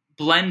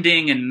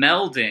blending and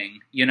melding,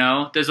 you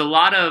know, there's a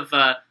lot of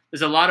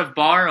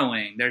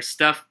borrowing. There's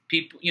stuff,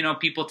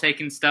 people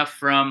taking stuff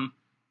from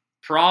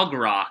prog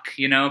rock,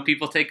 you know,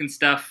 people taking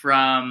stuff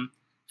from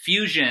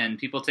fusion,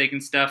 people taking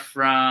stuff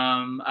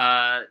from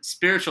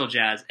spiritual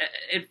jazz.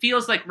 It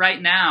feels like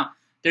right now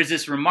there's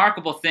this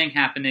remarkable thing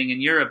happening,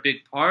 and you're a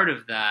big part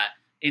of that,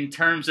 in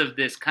terms of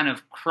this kind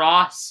of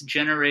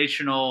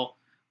cross-generational,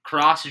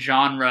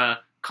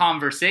 cross-genre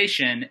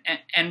conversation.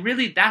 And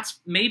really that's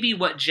maybe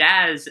what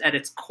jazz at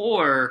its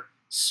core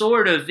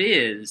sort of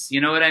is.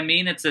 You know what I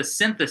mean? It's a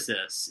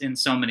synthesis in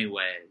so many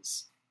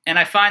ways. And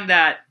I find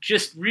that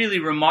just really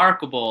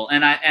remarkable.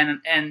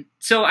 And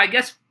so I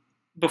guess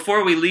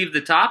before we leave the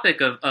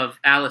topic of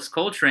Alice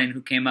Coltrane,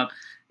 who came up,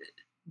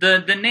 the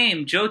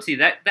name Jyoti,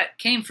 that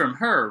came from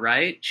her,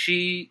 right?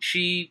 She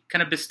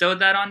kind of bestowed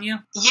that on you?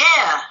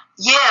 Yeah.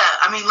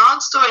 I mean, long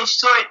story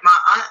short, my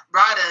Aunt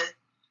Rada,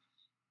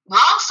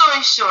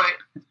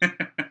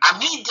 I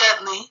meet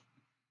Dudley.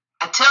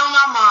 I tell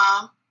my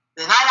mom,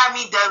 the night I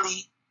meet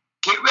Dudley,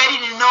 get ready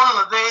to know him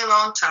a very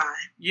long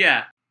time.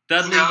 Yeah.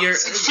 Dudley, you know,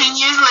 16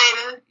 years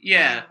later,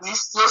 yeah, we're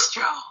still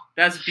strong.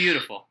 That's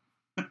beautiful.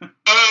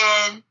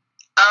 And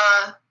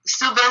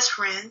still best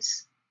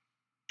friends.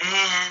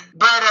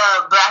 But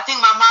I think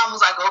my mom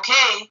was like,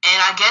 okay, and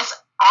I guess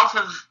off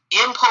of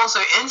impulse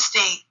or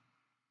instinct,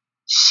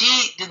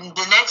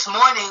 the next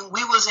morning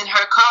we was in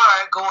her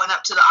car going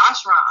up to the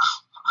ashram.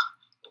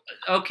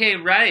 Okay,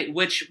 right.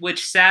 Which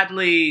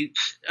sadly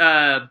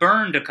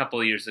burned a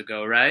couple years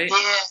ago, right?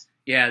 Yeah.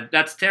 Yeah,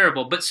 that's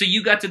terrible. But so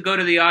you got to go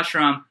to the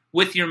ashram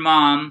with your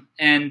mom,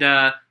 and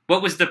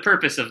What was the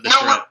purpose of the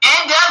trip?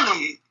 And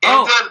Dudley.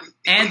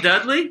 And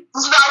Dudley?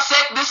 This is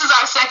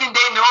our second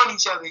day knowing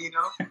each other, you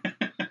know?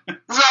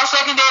 This is our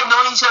second day of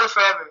knowing each other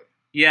forever.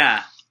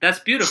 Yeah, that's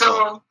beautiful.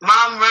 So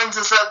Mom runs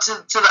us up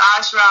to the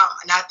ashram,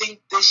 and I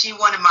think that she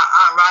wanted my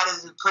Aunt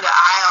Radha to put an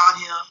eye on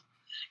him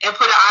and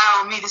put an eye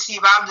on me to see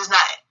if I'm just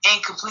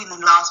ain't completely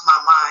lost my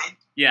mind.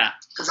 Yeah.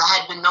 Because I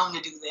had been known to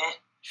do that.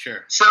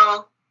 Sure.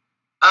 So,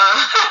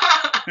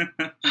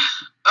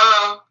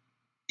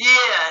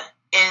 yeah.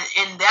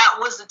 And that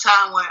was the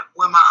time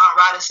when my Aunt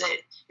Radha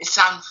said, it's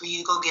time for you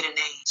to go get a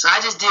name. So I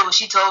just did what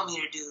she told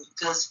me to do.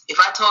 Because if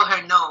I told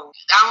her no,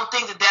 I don't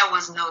think that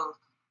was no.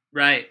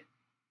 Right.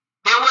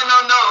 There was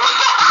no.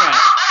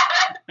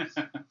 Right.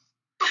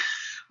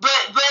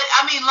 But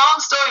I mean, long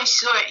story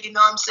short, you know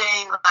what I'm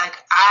saying?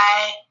 Like,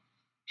 I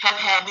have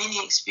had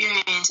many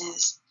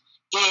experiences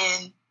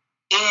in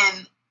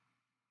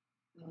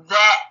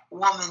that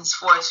woman's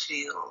force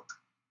field.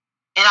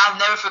 And I've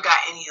never forgot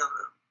any of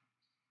them.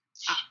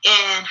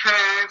 And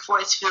her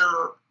force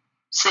field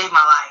saved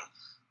my life.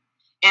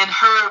 And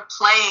her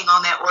playing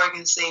on that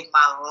organ saved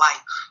my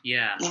life.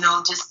 Yeah. You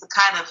know, just the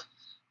kind of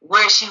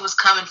where she was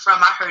coming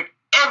from. I heard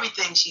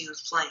everything she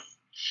was playing.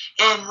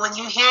 And when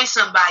you hear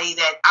somebody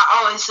that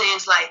I always say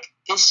is like,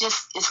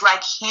 it's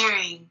like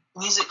hearing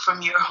music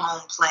from your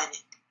home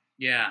planet.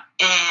 Yeah.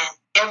 And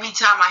every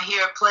time I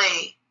hear her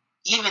play,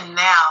 even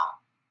now,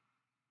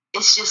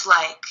 it's just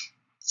like,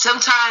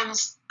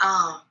 sometimes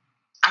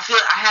I feel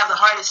I have the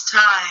hardest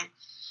time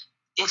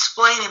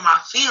explaining my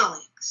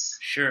feelings.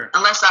 Sure.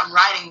 Unless I'm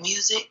writing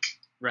music.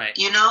 Right.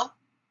 You know?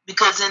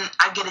 Because then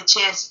I get a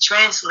chance to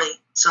translate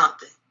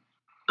something.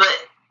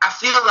 But I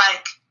feel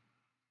like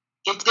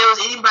if there was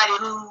anybody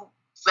who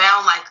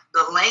found like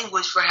the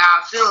language for how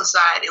I feel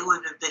inside, it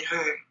would have been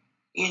her.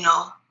 You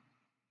know?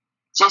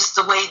 Just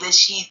the way that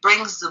she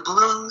brings the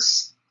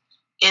blues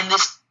in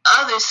this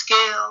other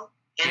scale,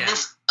 and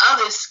this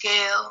other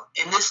scale,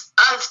 and this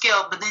other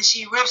scale, but then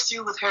she rips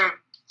through with her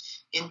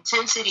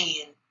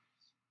intensity and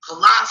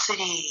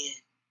velocity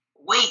and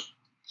weight.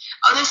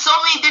 Oh, there's so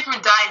many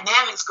different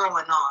dynamics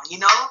going on, you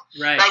know?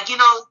 Right. Like, you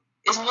know,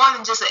 it's more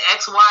than just an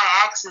XY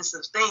axis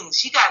of things.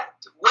 She got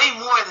way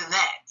more than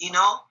that, you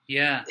know?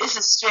 Yeah. It's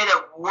a straight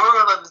up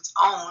world of its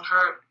own.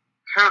 Her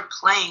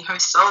playing, her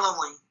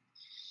soloing.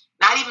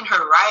 Not even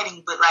her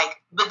writing, but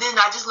then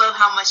I just love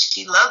how much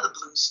she loved the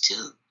blues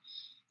too.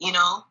 You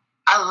know?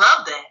 I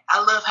love that.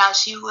 I love how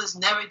she was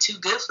never too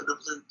good for the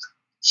blues.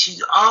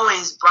 She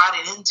always brought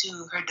it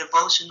into her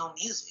devotional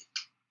music.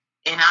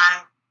 And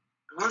I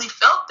really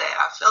felt that.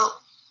 I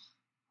felt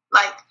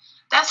like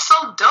that's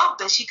so dope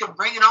that she could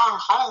bring it on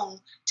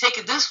home, take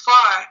it this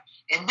far,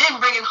 and then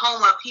bring it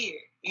home up here,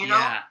 you know?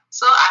 Yeah.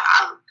 So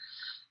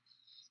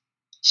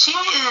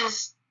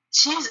she's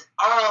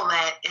all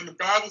that in a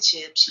bag of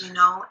chips, you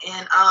know?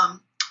 And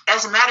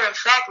as a matter of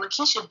fact,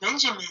 Lakeisha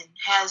Benjamin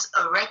has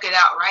a record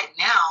out right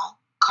now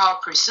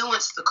called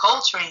Pursuance the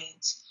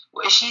Coltrane's,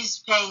 where she's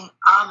paying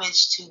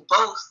homage to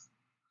both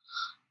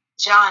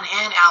John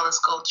and Alice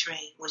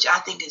Coltrane, which I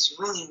think is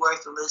really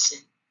worth a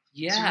listen.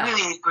 Yeah.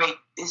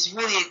 It's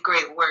really a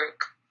great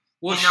work.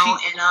 Well, you know,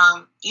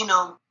 and you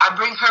know, I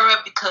bring her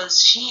up because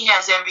she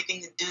has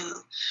everything to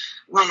do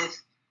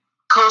with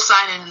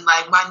co-signing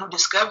like my new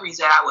discoveries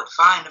that I would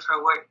find of her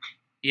work.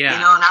 Yeah. You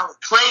know, and I would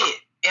play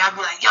it. And I'd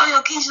be like,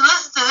 yo, Keisha,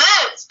 listen to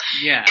this.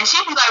 Yeah. And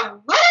she'd be like,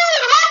 what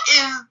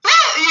is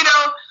that? You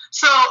know?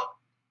 So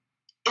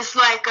it's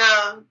like,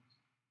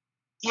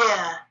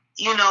 yeah,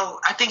 you know,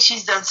 I think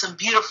she's done some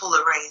beautiful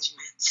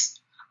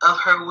arrangements of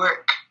her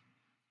work.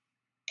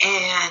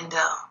 And,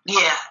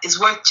 yeah, it's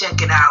worth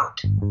checking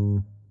out.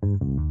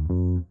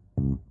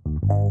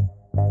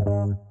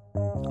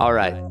 All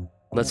right,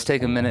 let's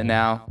take a minute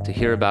now to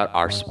hear about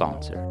our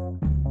sponsor.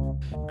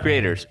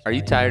 Creators, are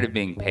you tired of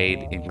being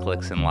paid in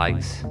clicks and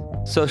likes?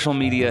 Social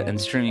media and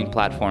streaming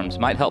platforms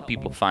might help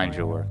people find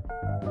your work,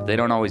 but they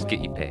don't always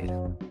get you paid.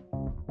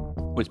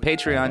 With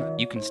Patreon,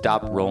 you can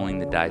stop rolling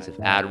the dice of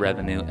ad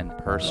revenue and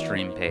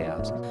per-stream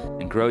payouts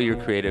and grow your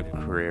creative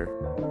career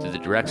through the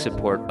direct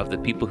support of the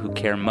people who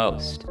care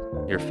most,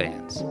 your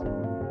fans.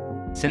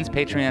 Since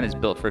Patreon is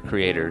built for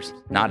creators,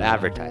 not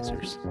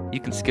advertisers, you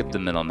can skip the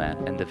middleman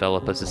and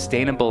develop a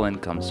sustainable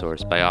income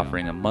source by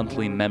offering a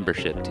monthly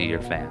membership to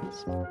your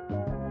fans.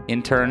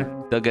 In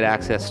turn, they'll get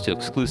access to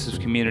exclusive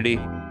community,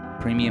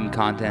 premium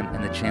content,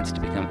 and the chance to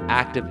become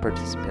active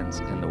participants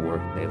in the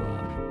work they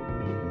love.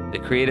 The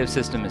creative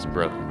system is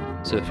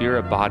broken, so if you're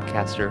a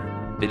podcaster,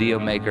 video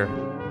maker,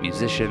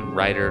 musician,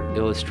 writer,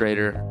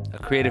 illustrator, a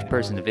creative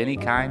person of any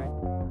kind,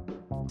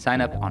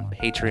 sign up on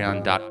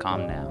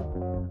patreon.com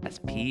now. That's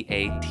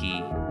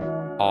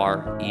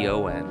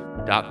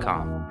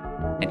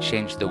patreon.com and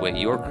change the way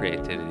your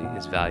creativity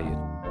is valued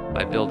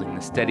by building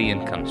the steady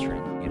income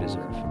stream you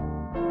deserve.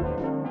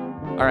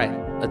 All right,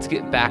 let's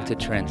get back to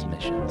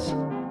transmissions.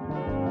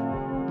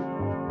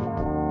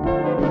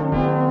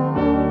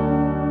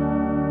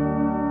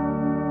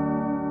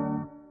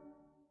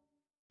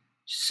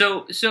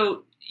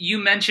 So you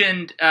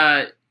mentioned,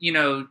 Lakeisha's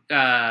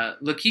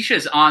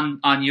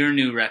on your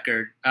new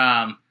record.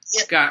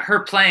 God, her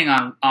playing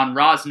on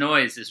Raw's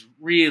Noise is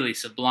really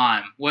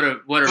sublime. What a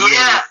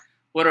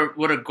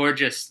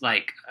gorgeous,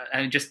 like,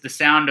 just the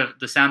sound of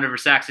her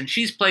sax. And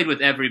she's played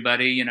with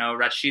everybody, you know,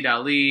 Rashid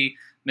Ali,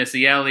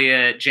 Missy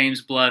Elliott,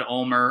 James Blood,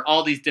 Ulmer,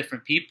 all these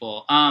different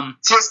people.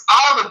 Just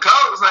all the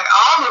goats, like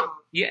all of them.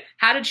 Yeah.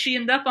 How did she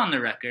end up on the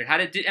record?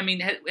 Have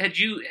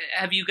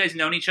you guys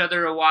known each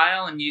other a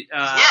while? And you,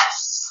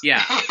 yes.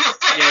 Yeah.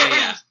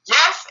 Yeah.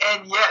 Yes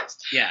and yes.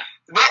 Yeah.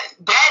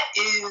 That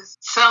is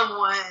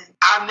someone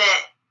I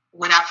met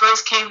when I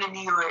first came to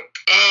New York,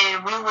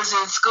 and we was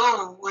in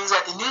school. We was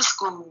at the new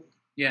school.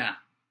 Yeah.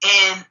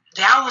 And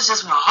that was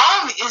just my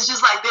homie. It's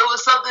just like there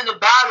was something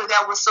about her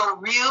that was so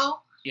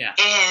real. Yeah.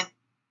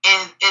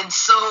 And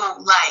so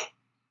like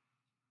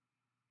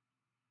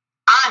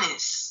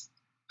honest.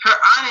 Her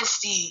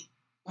honesty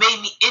made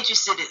me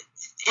interested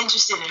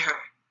in her.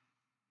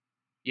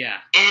 Yeah.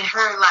 And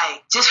her,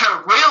 like, just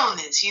her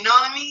realness, you know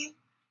what I mean?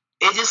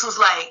 It just was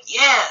like,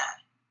 yeah,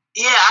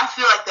 I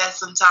feel like that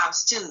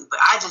sometimes too,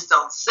 but I just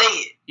don't say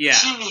it. Yeah.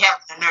 She be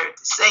having the nerve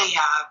to say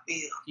how I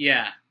feel.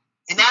 Yeah.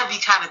 And that'd be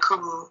kind of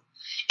cool.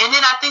 And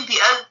then I think the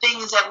other thing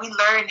is that we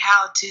learned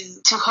how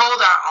to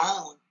hold our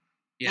own,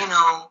 you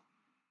know,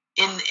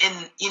 in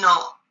you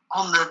know,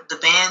 on the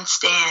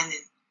bandstand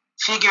and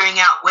figuring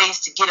out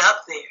ways to get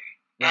up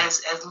there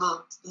as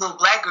little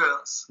black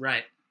girls.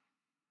 Right.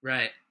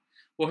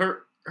 Well,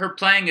 her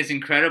playing is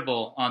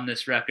incredible on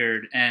this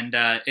record, and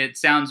it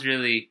sounds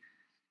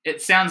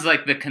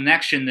like the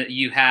connection that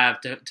you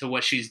have to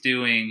what she's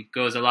doing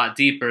goes a lot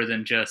deeper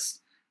than just,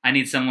 I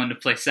need someone to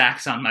play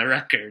sax on my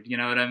record. You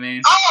know what I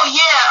mean? Oh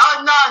yeah.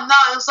 Oh no.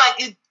 It was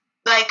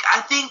like I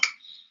think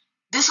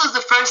this was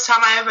the first time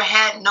I ever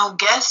had no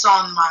guests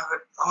on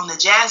the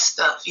jazz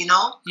stuff, you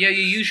know? Yeah,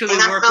 you usually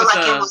and work I feel with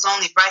like it was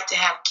only right to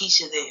have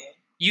Keisha there.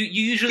 You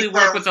usually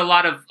work with a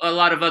lot of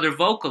other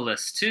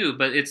vocalists too,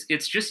 but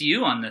it's just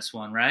you on this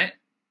one, right?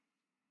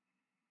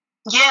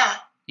 Yeah.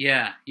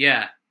 Yeah.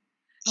 Yeah,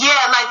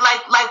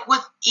 like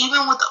with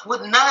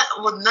none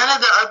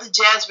of the other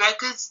jazz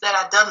records that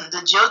I've done, the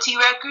Jyoti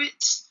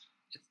records,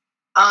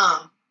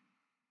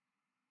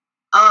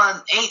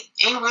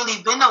 ain't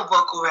really been no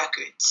vocal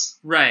records.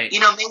 Right. You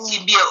know, maybe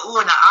you'd be a ooh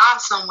and a ah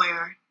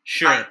somewhere.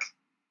 Sure. Like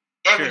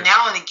every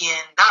now and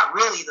again. Not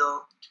really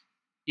though.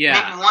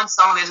 Yeah. Maybe one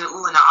song is an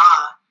ooh and a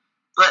ah.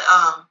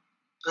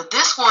 But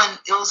this one,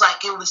 it was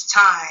like it was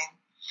time.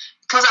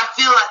 Because I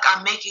feel like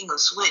I'm making a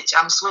switch.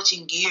 I'm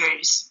switching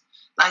gears.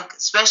 Like,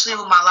 especially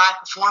with my live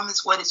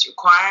performance, what it's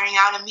requiring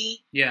out of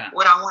me. Yeah.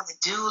 What I want to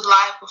do with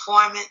live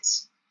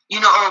performance. You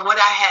know, or what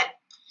I had.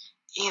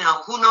 You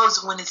know, who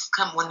knows when that's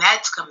coming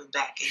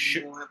back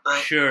anymore? But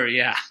sure,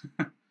 yeah.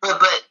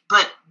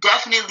 but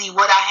definitely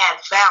what I had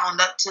found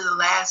up to the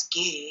last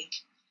gig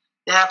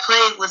that I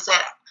played was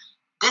that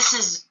this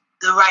is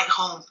the right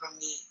home for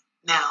me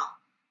now.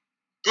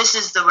 This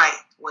is the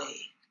right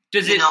way.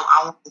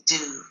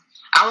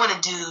 I want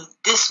to do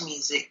this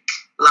music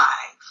live.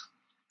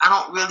 I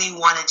don't really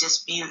want to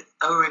just be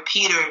a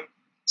repeater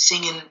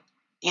singing,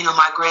 you know,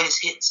 my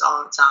greatest hits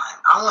all the time.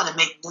 I want to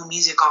make new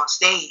music on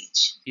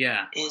stage.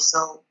 Yeah. And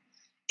so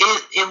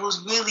it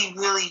was really,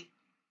 really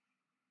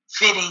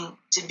fitting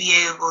to be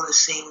able to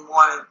sing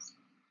more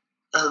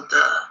of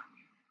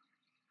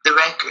the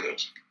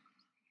record.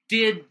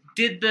 Did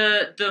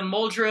the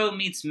Muldrow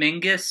meets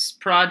Mingus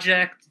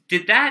project,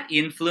 did that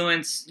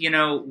influence, you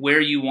know, where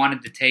you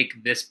wanted to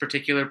take this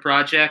particular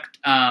project?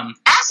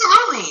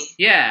 Absolutely.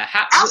 Yeah.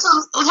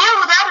 Absolutely.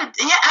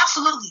 Yeah,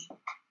 absolutely.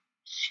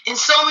 In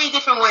so many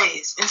different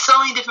ways.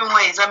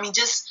 I mean,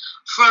 just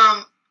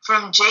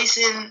from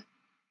Jason,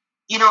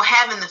 you know,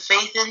 having the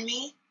faith in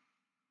me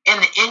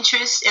and the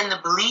interest and the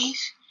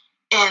belief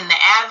and the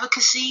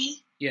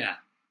advocacy. Yeah.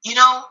 You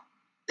know,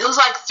 it was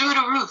like through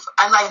the roof.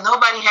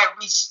 Nobody had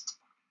reached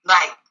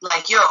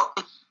like yo,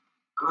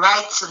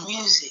 write some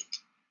music.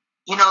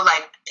 You know,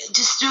 like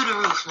just through the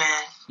roof,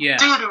 man. Yeah.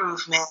 Through the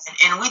roof, man.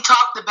 And we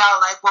talked about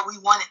like what we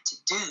wanted to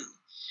do.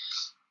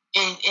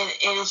 And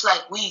it's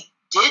like we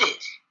did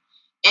it.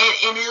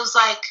 And it was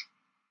like,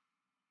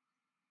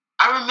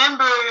 I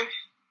remember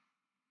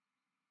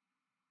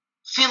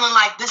feeling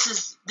like this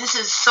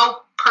is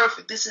so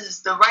perfect. This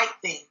is the right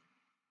thing.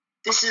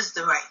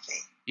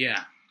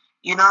 Yeah.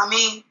 You know what I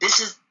mean? This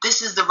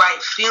is the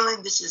right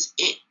feeling. This is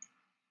it.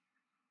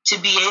 To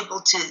be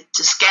able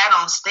to scat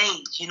on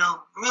stage, you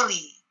know,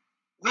 really,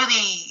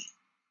 really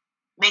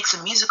make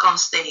some music on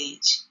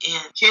stage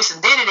and hear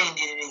some ding,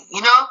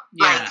 you know?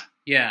 Yeah.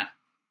 Yeah.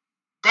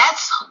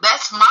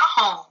 That's my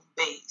home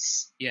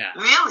base. Yeah.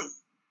 Really.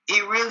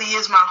 It really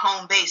is my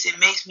home base. It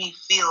makes me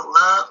feel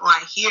love when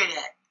I hear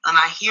that. When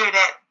I hear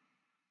that,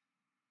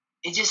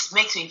 it just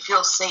makes me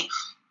feel safe.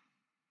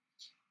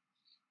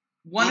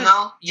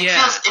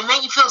 It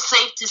makes me feel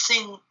safe to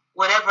sing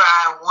whatever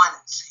I want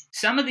to sing.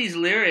 Some of these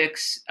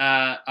lyrics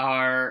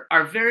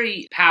are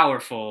very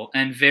powerful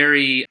and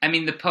very, I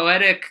mean, the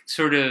poetic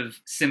sort of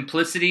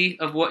simplicity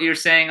of what you're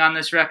saying on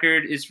this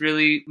record is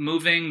really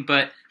moving,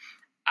 but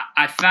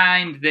I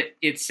find that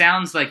it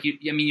sounds like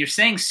you're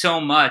saying so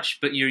much,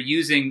 but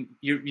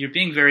you're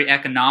being very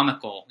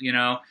economical,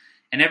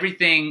 and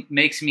everything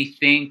makes me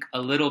think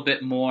a little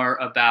bit more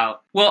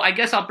about, well, I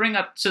guess I'll bring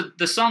up, so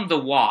the song The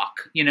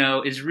Walk,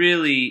 is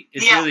really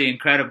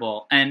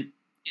incredible. And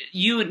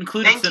you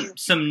included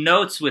some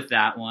notes with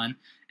that one,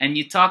 and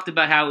you talked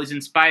about how it was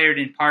inspired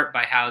in part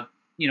by how,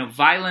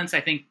 violence,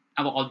 I think,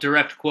 I'll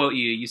direct quote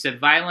you. You said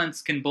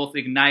violence can both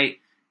ignite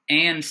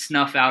and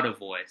snuff out a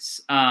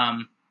voice.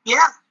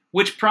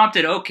 Which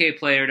prompted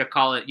Okayplayer to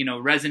call it,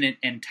 resonant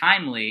and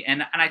timely.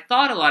 And I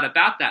thought a lot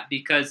about that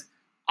because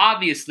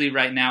obviously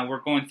right now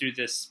we're going through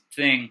this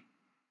thing.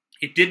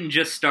 It didn't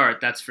just start,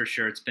 that's for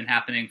sure. It's been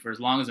happening for as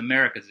long as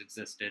America's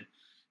existed.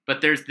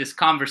 But there's this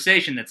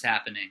conversation that's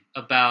happening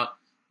about,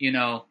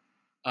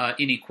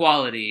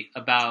 inequality,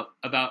 about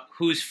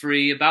who's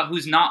free, about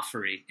who's not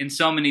free in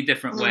so many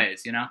different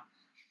ways,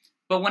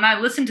 But when I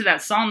listen to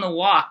that song, The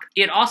Walk,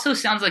 it also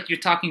sounds like you're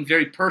talking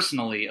very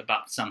personally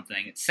about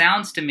something. It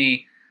sounds to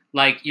me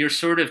like you're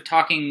sort of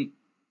talking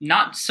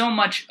not so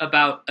much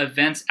about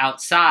events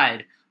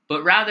outside,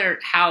 but rather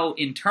how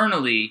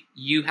internally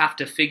you have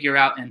to figure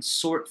out and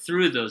sort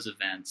through those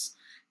events.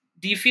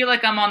 Do you feel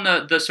like I'm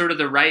on the sort of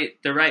the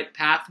right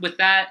path with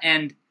that?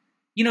 And,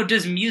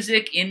 does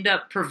music end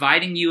up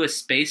providing you a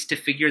space to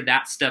figure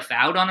that stuff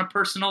out on a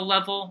personal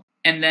level?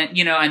 And then,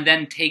 and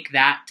then take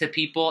that to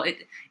people?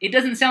 It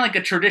doesn't sound like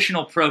a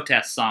traditional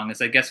protest song,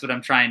 is I guess what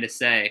I'm trying to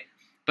say.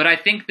 But I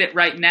think that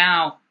right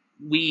now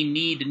we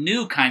need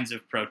new kinds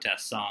of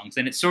protest songs,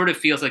 and it sort of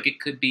feels like it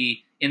could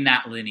be in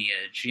that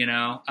lineage,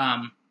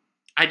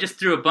 I just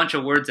threw a bunch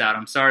of words out.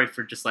 I'm sorry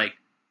for just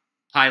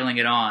piling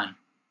it on.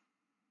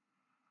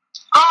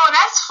 Oh,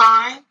 that's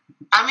fine.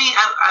 I mean,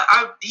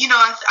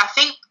 I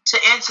think to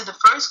answer the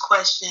first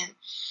question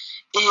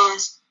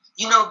is,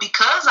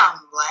 because I'm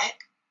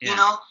Black,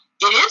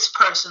 it is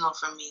personal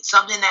for me.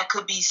 Something that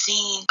could be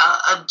seen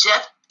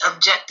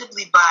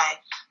objectively by,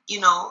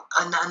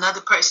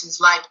 another person's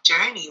life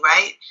journey,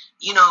 right?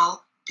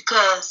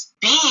 Because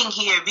being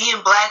here,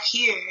 being Black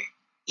here,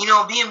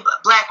 being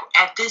Black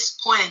at this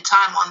point in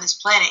time on this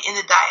planet in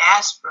the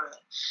diaspora,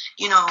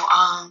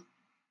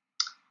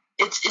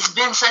 it's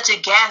been such a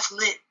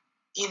gaslit,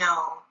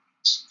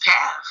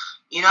 path.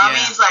 I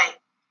mean? It's like,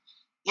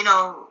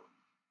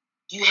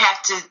 you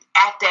have to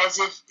act as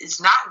if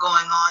it's not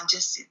going on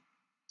just to,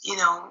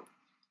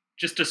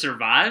 just to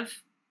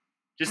survive?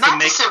 To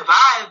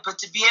survive, but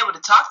to be able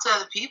to talk to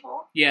other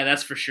people. Yeah,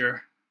 that's for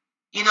sure.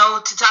 To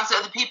talk to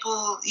other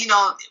people,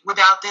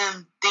 without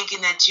them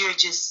thinking that you're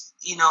just,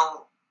 a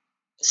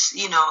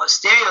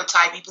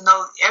stereotype, even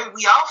though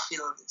we all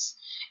feel this.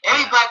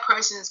 Every Black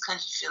person in this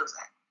country feels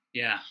that.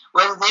 Yeah.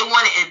 Whether they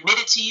want to admit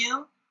it to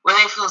you, whether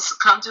they feel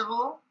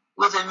comfortable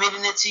with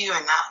admitting it to you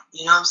or not.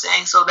 You know what I'm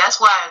saying? So that's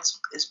why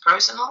it's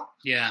personal.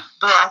 Yeah.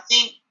 But I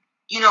think,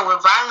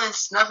 with violence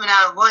snuffing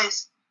out a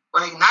voice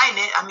or igniting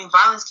it, I mean,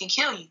 violence can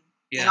kill you.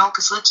 Yeah.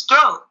 Can slit your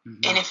throat.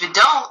 Mm-hmm. And if it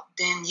don't,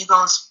 then you're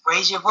going to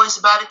raise your voice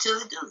about it till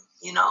it do,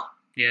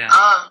 Yeah.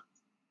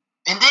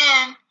 And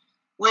then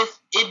with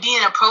it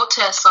being a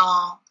protest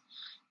song,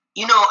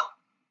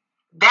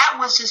 that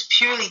was just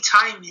purely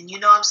timing. You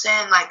know what I'm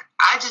saying?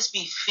 I just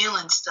be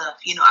feeling stuff.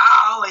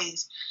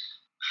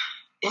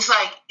 It's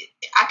like,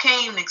 I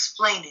can't even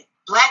explain it.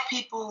 Black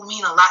people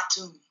mean a lot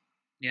to me.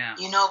 Yeah.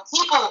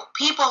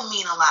 People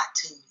mean a lot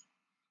to me,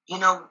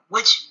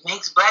 which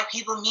makes Black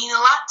people mean a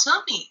lot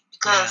to me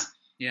because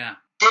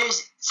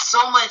there's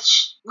so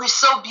much, we're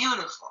so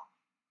beautiful,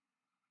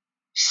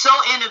 so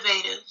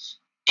innovative,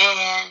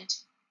 and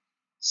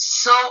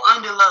so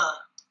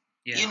underloved,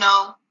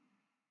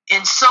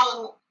 and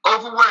so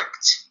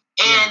overworked.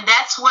 And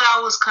that's what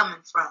I was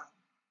coming from.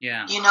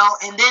 Yeah.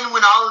 And then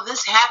when all of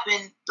this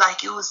happened,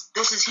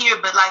 this is here,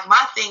 but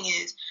my thing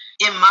is,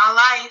 in my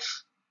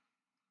life,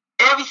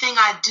 everything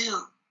I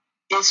do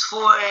is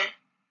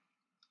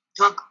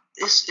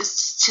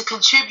is to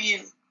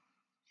contribute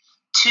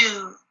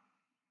to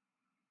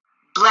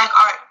Black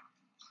art.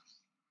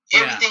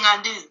 Everything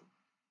I do.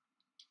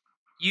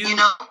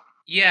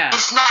 Yeah.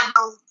 It's not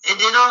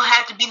there don't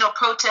have to be no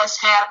protest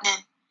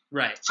happening.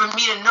 Right. For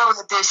me to know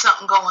that there's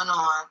something going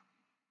on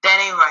that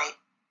ain't right.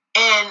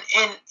 And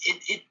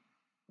it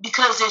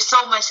because there's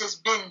so much that's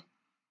been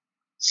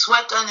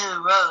swept under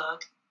the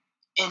rug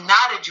and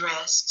not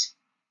addressed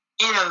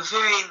in a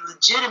very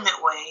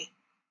legitimate way,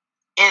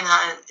 in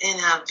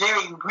a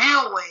very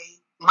real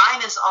way,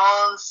 minus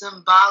all the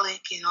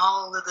symbolic and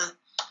all of the,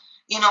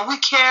 we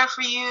care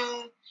for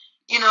you,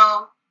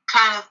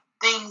 kind of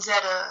things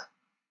that are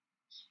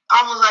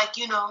almost like,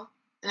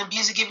 an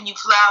abuser giving you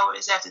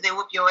flowers after they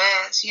whip your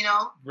ass,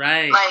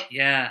 Right.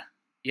 Yeah.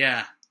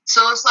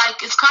 So it's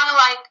kind of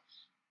like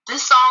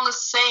this song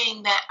is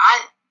saying that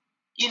I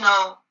don't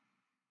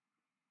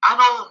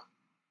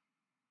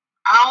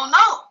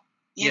know.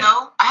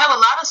 I have a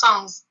lot of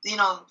songs,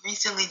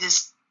 recently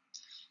just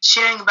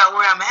sharing about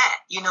where I'm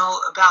at,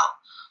 about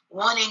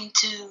wanting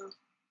to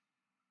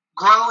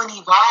grow and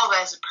evolve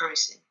as a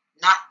person,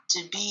 not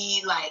to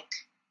be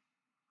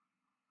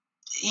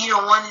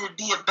wanting to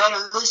be a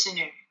better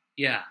listener,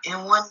 Yeah.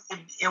 And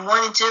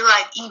wanting to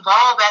like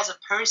evolve as a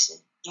person,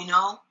 you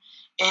know,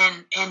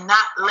 and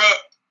not let,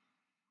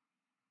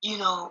 you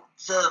know,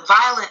 the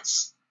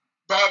violence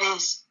that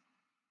is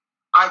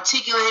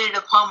articulated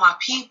upon my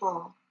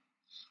people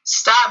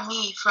stop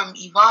me from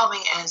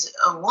evolving as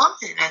a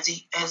woman,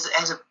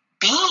 as a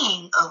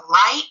being of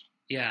light,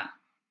 yeah,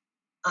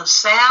 of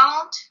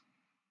sound,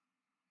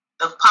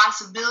 of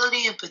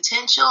possibility and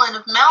potential, and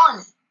of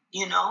melanin,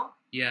 you know?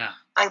 Yeah.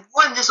 Like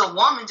more than just a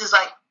woman, just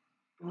like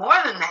more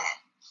than that.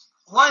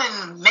 More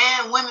than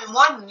man, women,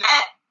 more than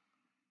that.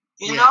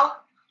 You know?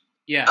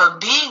 Yeah. A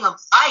being of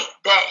light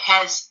that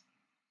has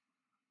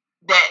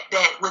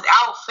that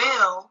without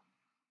fail,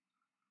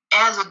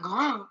 as a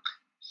group,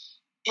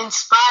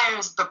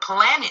 inspires the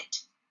planet.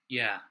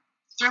 Yeah.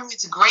 Through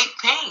its great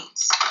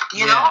pains.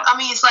 You know? I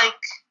mean, it's like,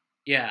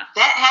 yeah,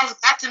 that has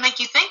got to make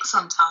you think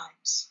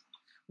sometimes.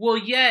 Well,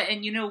 yeah,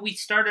 and you know, we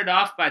started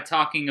off by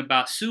talking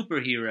about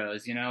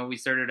superheroes, you know, we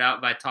started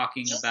out by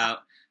talking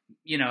about,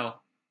 you know,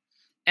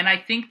 and I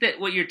think that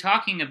what you're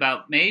talking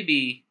about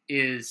maybe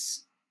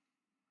is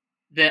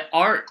that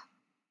art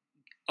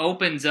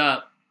opens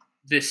up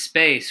this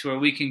space where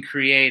we can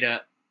create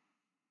a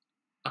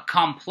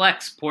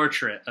complex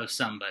portrait of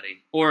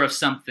somebody or of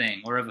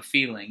something or of a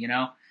feeling, you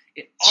know?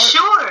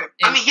 Sure.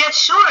 I mean, yeah,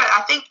 sure.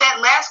 I think that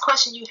last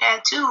question you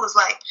had too was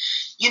like,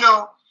 you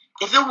know,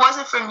 if it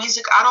wasn't for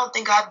music, I don't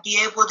think I'd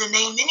be able to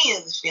name any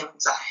of the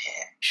feelings I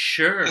had.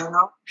 Sure. You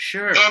know?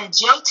 Sure. And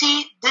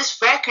Jyoti, this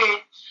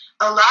record,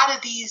 a lot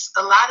of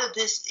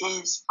this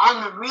is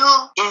on the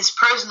real, is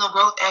personal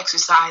growth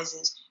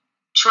exercises,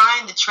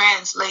 trying to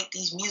translate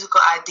these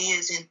musical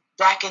ideas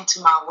back into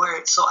my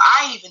words, so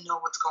I even know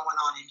what's going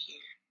on in here.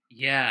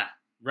 Yeah,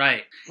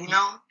 right. You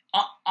know?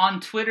 On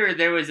Twitter,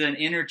 there was an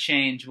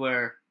interchange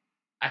where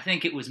I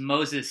think it was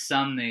Moses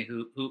Sumney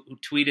who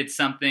tweeted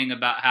something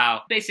about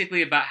how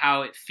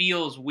it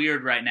feels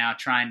weird right now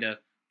trying to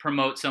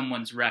promote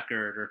someone's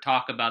record or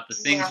talk about the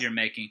things you're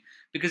making,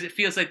 because it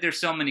feels like there's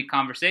so many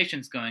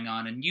conversations going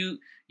on. And you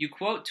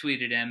quote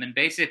tweeted him and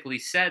basically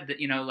said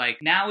that, you know, like,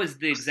 now is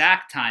the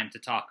exact time to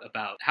talk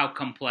about how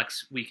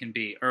complex we can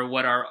be, or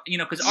what our, you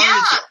know, because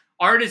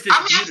art is this. I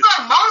mean, I feel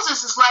like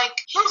Moses is like,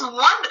 he's one.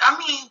 I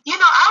mean, you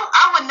know,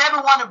 I would never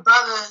want a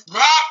brother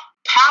that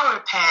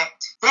power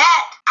packed,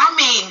 that, I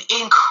mean,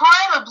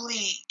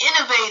 incredibly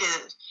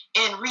innovative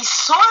and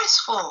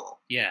resourceful.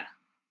 Yeah.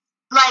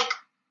 Like,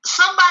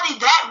 somebody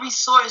that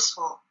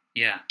resourceful.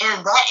 Yeah.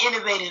 And that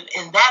innovative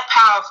and that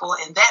powerful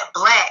and that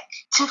black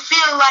to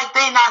feel like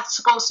they're not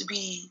supposed to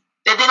be,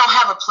 that they don't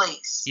have a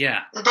place.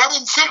 Yeah. That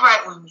didn't sit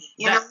right with me.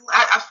 You know,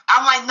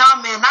 I'm like,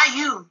 no, man, not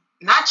you.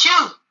 Not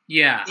you.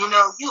 Yeah. You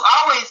know, you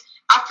always,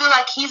 I feel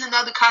like he's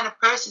another kind of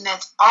person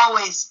that's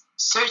always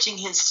searching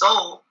his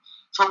soul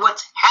for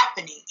what's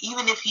happening,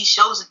 even if he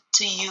shows it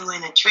to you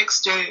in a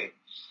trickster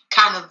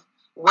kind of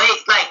way.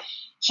 Like,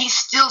 he's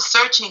still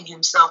searching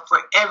himself for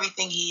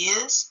everything he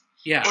is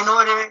in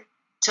order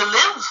to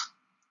live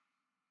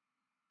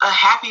a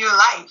happier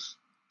life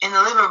and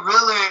to live a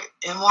realer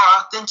and more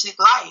authentic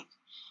life.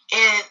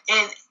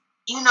 And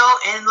you know,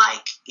 and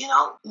like, you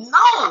know,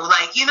 no,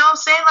 like, you know what I'm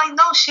saying? Like,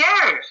 no,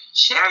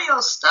 share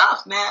your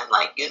stuff, man.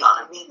 Like, you know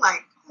what I mean?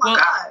 Like, oh my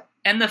God.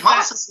 And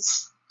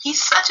Moses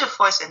he's such a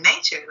force of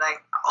nature.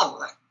 Like,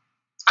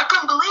 I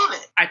couldn't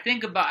believe it. I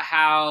think about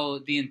how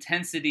the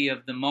intensity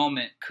of the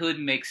moment could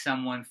make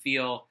someone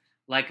feel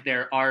like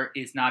their art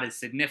is not as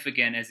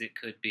significant as it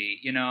could be.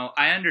 You know,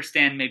 I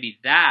understand maybe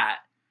that,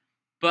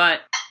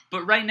 but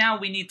right now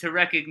we need to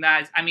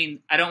recognize, I mean,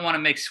 I don't want to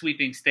make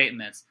sweeping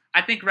statements.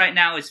 I think right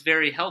now it's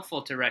very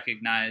helpful to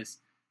recognize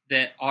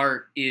that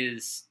art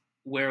is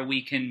where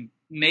we can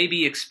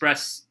maybe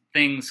express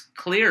things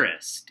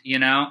clearest, you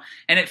know?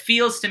 And it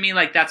feels to me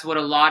like that's what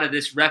a lot of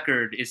this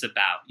record is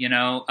about, you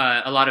know?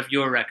 A lot of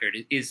your record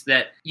is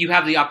that you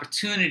have the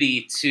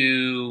opportunity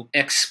to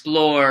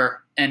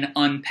explore and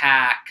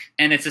unpack,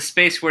 and it's a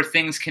space where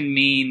things can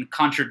mean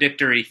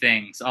contradictory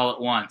things all at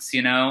once,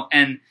 you know?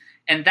 And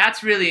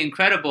that's really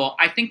incredible.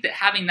 I think that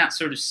having that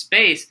sort of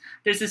space,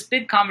 there's this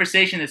big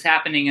conversation that's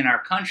happening in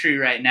our country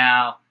right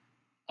now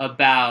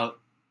about,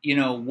 you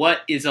know,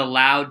 what is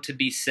allowed to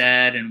be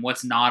said and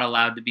what's not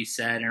allowed to be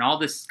said and all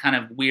this kind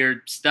of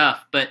weird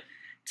stuff. But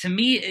to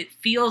me, it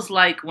feels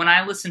like when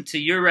I listen to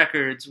your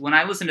records, when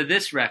I listen to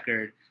this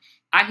record,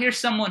 I hear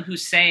someone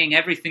who's saying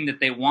everything that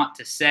they want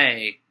to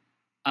say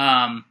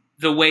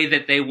the way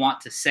that they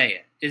want to say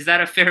it. Is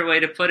that a fair way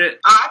to put it?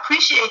 I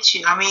appreciate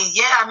you. I mean,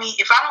 yeah, I mean,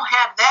 if I don't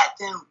have that,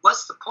 then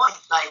what's the point?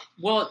 Like,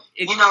 well,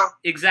 you know,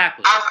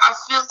 exactly. I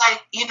feel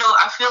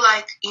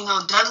like, you know,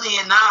 Dudley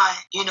and I,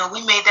 you know, we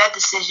made that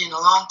decision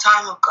a long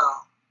time ago,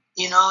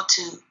 you know,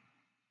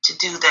 to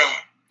do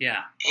that.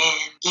 Yeah.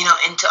 And, you know,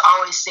 and to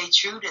always stay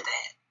true to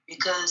that,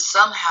 because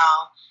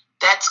somehow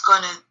that's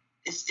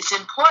it's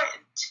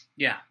important.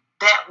 Yeah.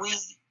 That we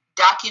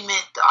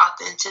document the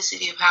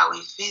authenticity of how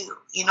we feel,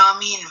 you know what I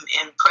mean?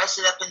 And press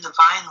it up in the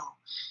vinyl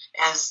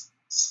as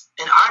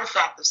an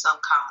artifact of some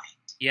kind.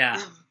 Yeah.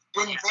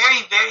 We've been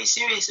very, very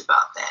serious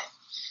about that.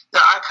 The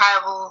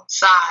archival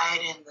side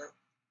and the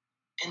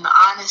and the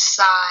honest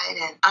side.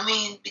 And I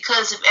mean,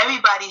 because if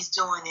everybody's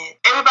doing it,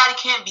 everybody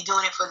can't be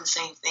doing it for the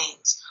same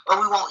things,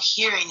 or we won't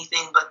hear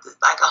anything but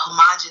like a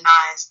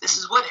homogenized, this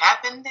is what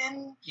happened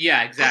in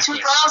exactly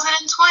the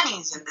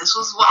 2020s, and this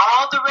was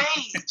all the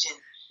rage. And,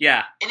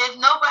 and if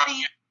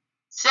nobody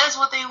says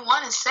what they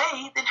want to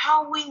say, then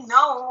how will we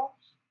know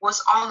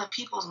what's on the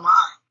people's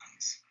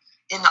minds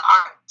in the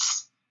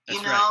arts? That's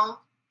you know? Right.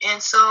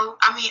 And so,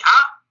 I mean,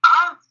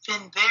 I've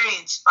been very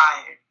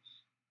inspired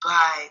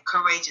by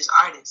courageous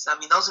artists. I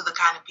mean, those are the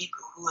kind of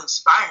people who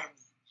inspire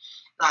me.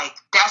 Like,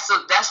 that's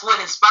what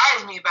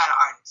inspires me about an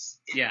artist.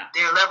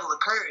 Their level of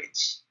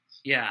courage.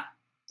 Yeah.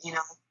 You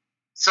know?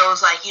 So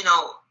it's like, you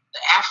know, the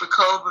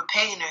Afro-Cobra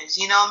painters,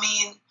 you know what I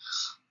mean?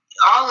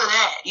 All of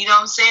that, you know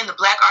what I'm saying? The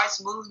Black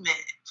Arts Movement,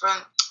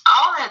 from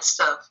all that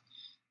stuff.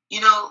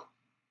 You know,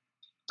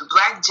 the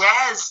Black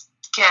Jazz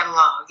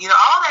catalog, you know,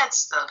 all that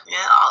stuff,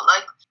 man.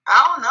 Like,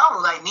 I don't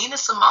know, like Nina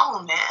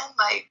Simone, man.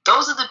 Like,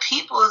 those are the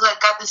people that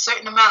got this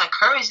certain amount of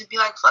courage to be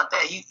like, fuck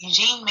that.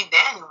 Eugene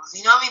McDaniels,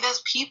 you know what I mean?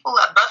 There's people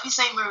like Buffy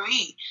St.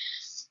 Marie,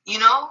 you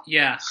know?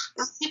 Yeah.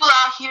 There's people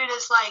out here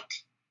that's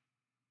like,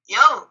 yo,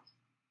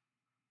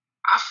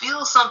 I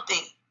feel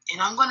something,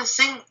 and I'm going to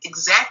sing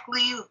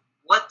exactly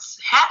what's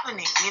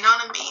happening, you know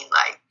what I mean?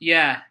 Like,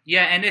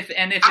 and if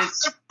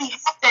it's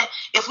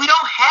if we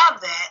don't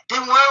have that,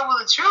 then where will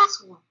the truth?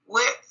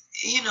 Where,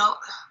 you know?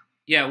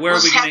 Yeah, where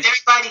are we going to?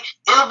 Everybody,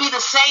 it'll be the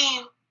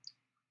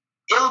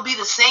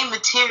same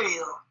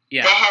material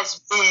that has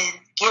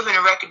been given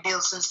a record deal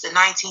since the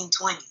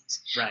 1920s,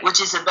 right? Which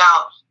is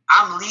about,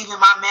 I'm leaving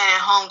my man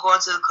at home,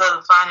 going to the club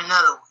and find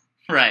another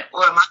one, right?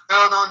 Or my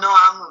girl don't know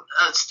I'm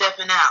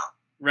stepping out,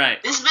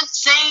 right? This has been the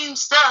same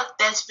stuff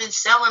that's been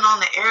selling on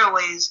the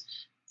airwaves.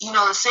 You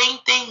know, the same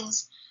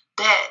things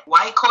that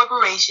white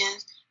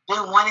corporations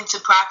been wanting to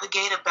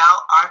propagate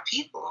about our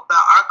people,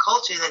 about our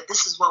culture, that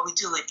this is what we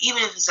do. And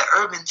even if it's an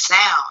urban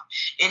sound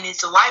and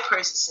it's a white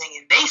person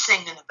singing, they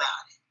singing about it.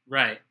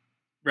 Right.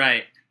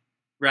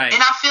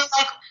 And I feel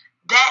like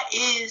that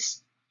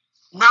is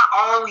not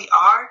all we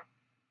are.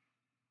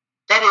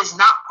 That is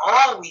not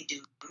all we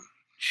do.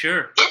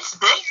 Sure. It's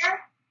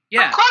there.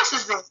 Yeah. Of course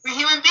it's there. We're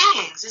human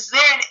beings. It's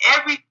there in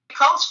every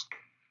culture.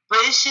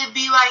 But it should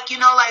be like, you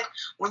know, like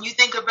when you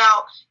think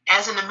about,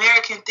 as an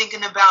American,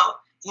 thinking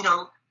about, you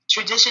know,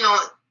 traditional,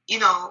 you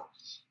know,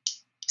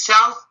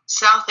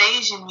 South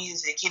Asian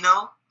music, you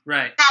know?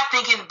 Right.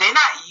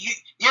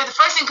 You're the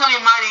first thing coming to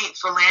your mind ain't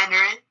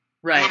philandering.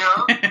 Right. You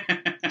know?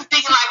 You're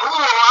thinking like,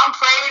 oh, I'm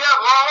prayed up,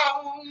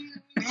 oh,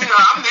 you know,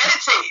 I'm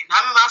meditating.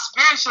 I'm in my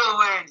spiritual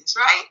awareness,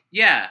 right?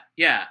 Yeah.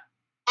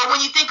 But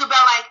when you think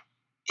about, like,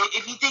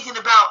 if you're thinking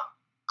about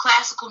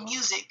classical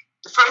music,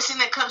 the first thing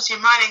that comes to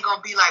your mind ain't going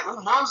to be like,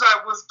 oh,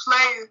 Mozart was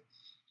playing.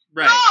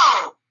 Right.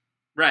 No.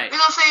 Right. They're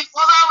going to say,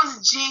 Mozart was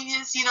a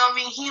genius, you know what I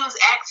mean? He was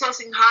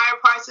accessing higher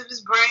parts of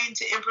his brain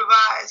to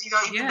improvise, you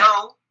know, even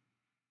though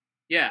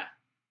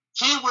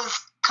he was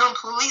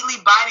completely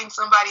biting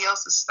somebody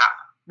else's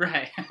style.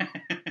 Right.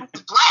 Who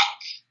was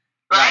black,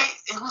 right?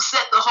 And who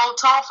set the whole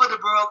tone for the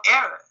Baroque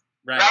era,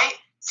 right?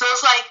 So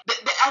it's like,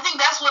 I think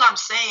that's what I'm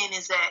saying,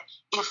 is that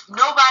if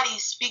nobody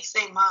speaks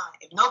their mind,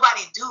 if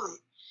nobody do it,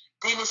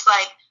 then it's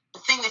like, the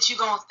thing that you're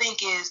going to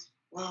think is,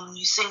 when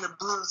you sing the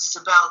blues, it's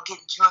about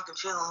getting drunk and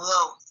feeling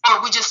low.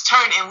 Or we just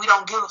turn and we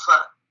don't give a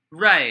fuck.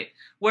 Right.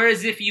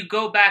 Whereas if you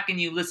go back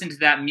and you listen to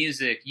that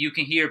music, you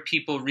can hear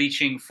people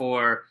reaching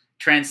for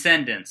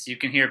transcendence. You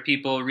can hear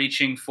people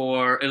reaching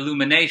for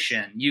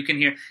illumination. You can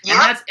hear,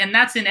 and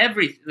that's in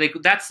every,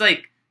 that's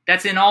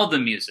in all the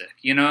music,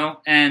 you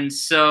know? And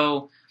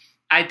so,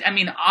 I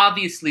mean,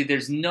 obviously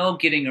there's no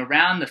getting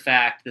around the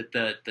fact that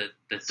the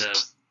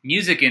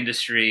music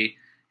industry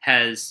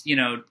has, you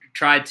know,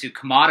 tried to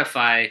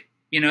commodify,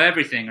 you know,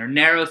 everything or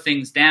narrow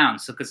things down.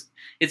 So, because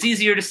it's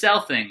easier to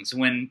sell things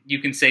when you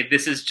can say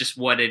this is just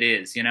what it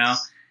is, you know?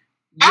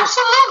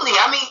 Absolutely.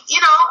 I mean,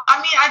 you know,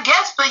 I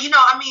guess, but, you know,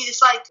 I mean,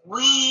 it's like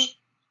we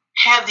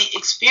have the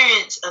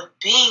experience of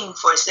being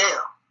for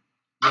sale.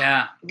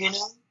 Yeah. You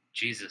know?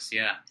 Jesus,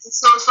 yeah.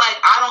 So it's like,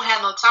 I don't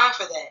have no time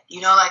for that.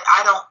 You know, like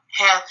I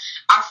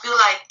feel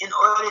like in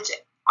order to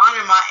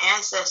honor my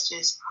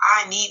ancestors,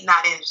 I need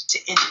not to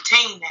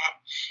entertain that,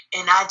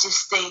 and I just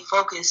stay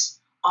focused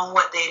on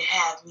what they'd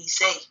have me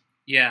say.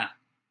 Yeah,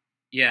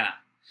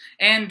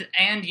 and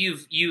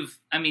you've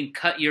I mean,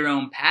 cut your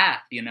own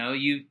path. You know,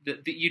 you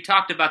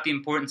talked about the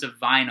importance of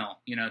vinyl.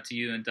 You know, to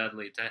you and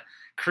Dudley, to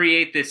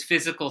create this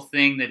physical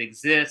thing that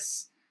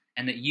exists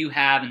and that you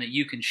have and that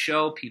you can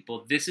show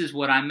people. This is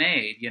what I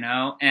made. You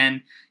know,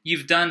 and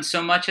you've done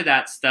so much of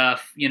that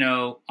stuff, you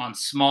know, on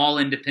small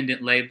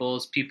independent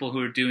labels, people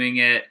who are doing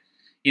it,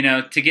 you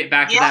know, to get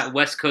back to that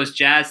West Coast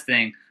jazz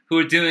thing, who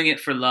are doing it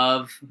for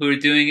love, who are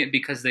doing it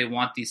because they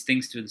want these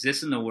things to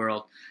exist in the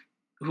world,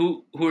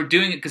 who are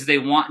doing it because they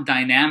want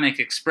dynamic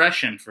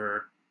expression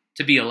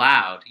to be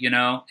allowed, you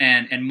know,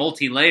 and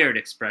multi-layered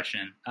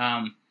expression.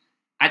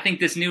 I think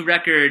this new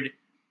record,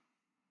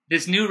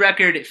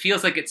 it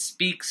feels like it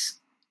speaks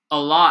a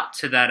lot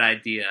to that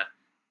idea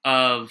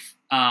of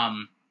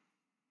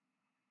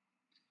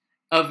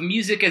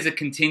music as a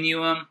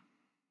continuum,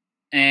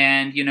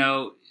 And,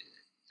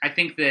 I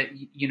think that,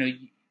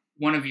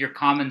 one of your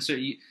comments,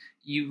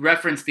 you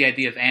reference the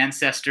idea of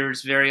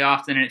ancestors very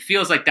often, and it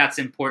feels like that's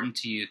important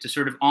to you, to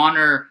sort of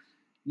honor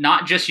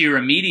not just your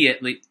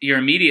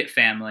immediate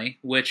family,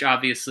 which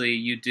obviously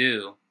you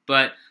do,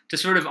 but to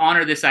sort of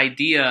honor this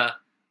idea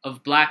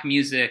of Black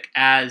music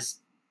as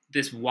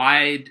this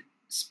wide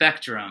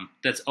spectrum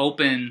that's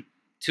open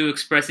to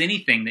express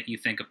anything that you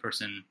think a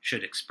person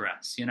should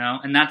express,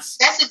 and that's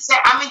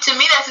exactly. I mean, to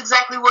me, that's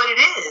exactly what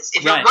it is.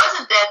 If it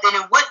wasn't that,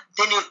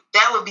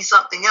 that would be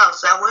something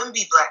else. That wouldn't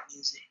be Black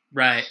music,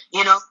 right?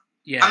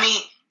 Yeah. I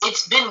mean,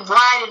 it's been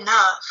wide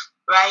enough,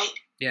 right?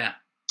 Yeah.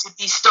 To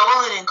be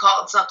stolen and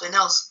called something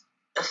else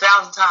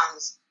 1,000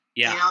 times.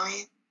 Yeah. You know what I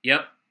mean?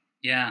 Yep.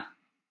 Yeah.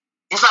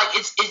 It's like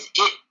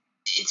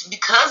it's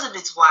because of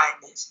its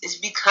wideness. It's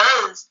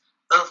because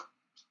of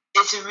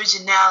its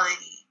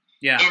originality.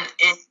 Yeah.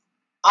 And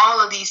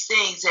all of these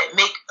things that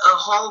make a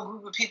whole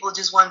group of people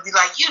just want to be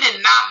like, you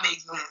did not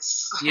make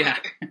this. Yeah.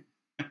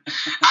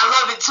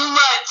 I love it too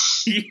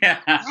much. Yeah.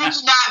 You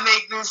did not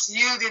make this.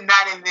 You did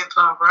not invent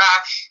punk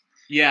rock.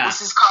 Yeah.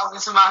 This is calling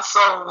to my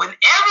soul. When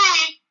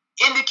every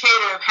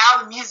indicator of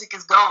how the music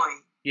is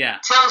going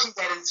tells you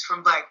that it's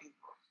from Black people.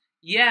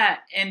 Yeah,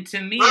 and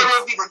to me, whether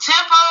it be the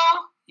tempo,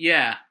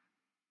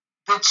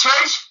 the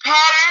church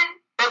pattern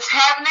that's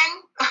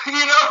happening, you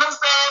know what I'm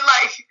saying?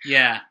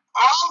 Like,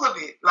 all of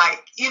it.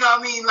 Like, you know what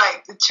I mean?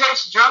 Like, the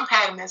church drum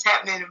pattern that's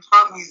happening in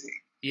punk music.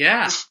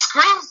 Yeah. The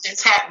screams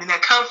that's happening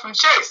that come from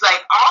church.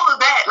 Like, all of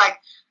that. Like,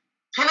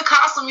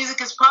 Pentecostal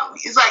music is punk.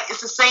 It's like,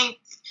 it's the same,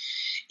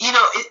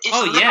 it's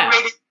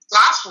liberated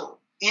gospel.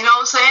 You know what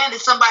I'm saying?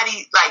 It's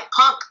somebody, like,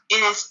 punk in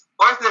its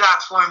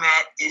orthodox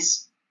format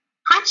is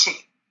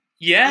preaching.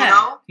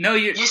 Yeah.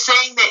 You're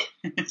saying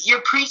that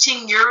you're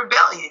preaching your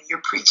rebellion.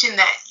 You're preaching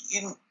that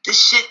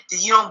this shit,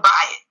 that you don't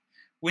buy it.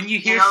 When you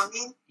hear, you know what I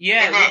mean?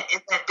 Yeah. And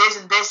that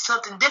there's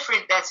something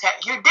different that's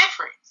happening. You're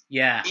different.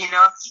 Yeah.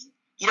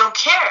 You don't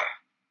care.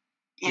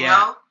 You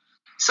know?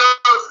 So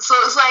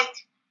it's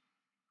like,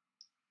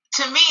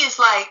 to me, it's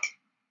like,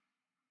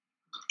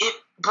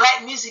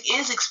 Black music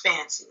is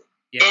expansive.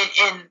 Yeah.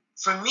 And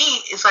for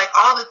me, it's like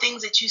all the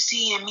things that you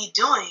see in me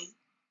doing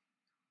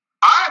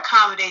are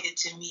accommodated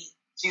to me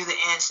through the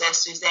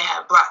ancestors that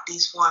have brought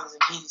these forms of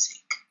music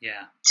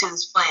to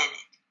this planet.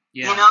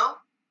 Yeah.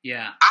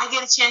 Yeah. I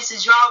get a chance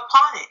to draw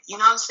upon it. You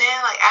know what I'm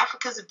saying? Like,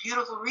 Africa's a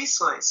beautiful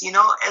resource,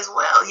 as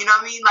well. You know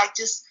what I mean? Like,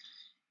 just,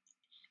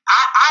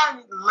 I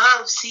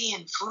love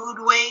seeing food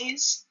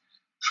ways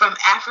from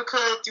Africa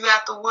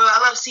throughout the world.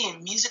 I love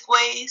seeing music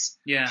ways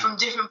from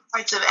different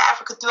parts of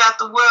Africa throughout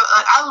the world.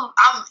 Like,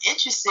 I'm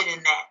interested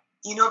in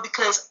that,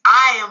 because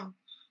I am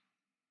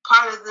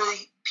part of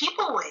the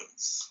people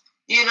ways,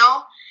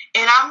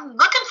 and I'm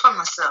looking for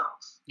myself.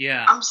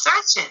 Yeah. I'm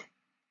searching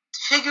to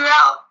figure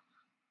out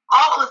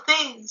all the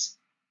things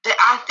that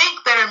I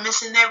think that are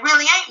missing that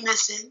really ain't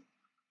missing.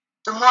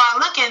 The more I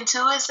look into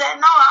it, is that,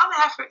 no, I'm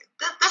African.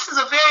 This is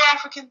a very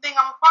African thing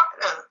I'm a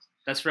part of.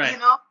 That's right.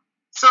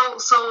 So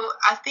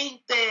I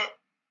think that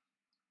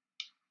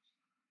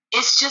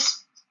it's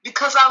just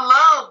because I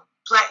love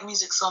Black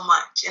music so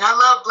much, and I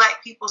love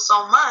Black people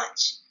so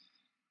much,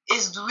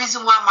 is the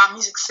reason why my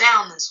music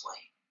sounds this way.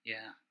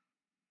 Yeah.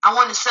 I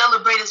want to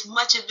celebrate as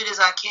much of it as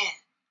I can.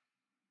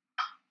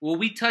 Well,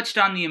 we touched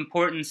on the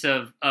importance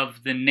of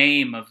the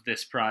name of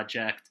this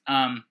project,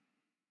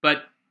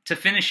 but to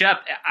finish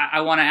up,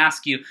 I want to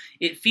ask you,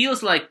 it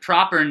feels like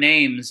proper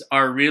names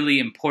are really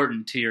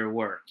important to your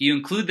work. You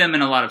include them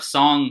in a lot of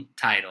song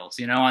titles.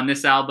 On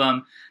this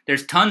album,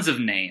 there's tons of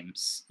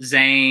names.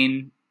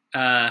 Zane,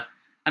 I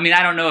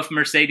don't know if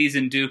Mercedes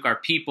and Duke are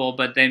people,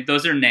 but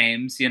those are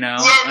names, Yeah, no,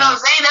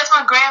 Zane, that's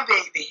my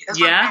grandbaby. That's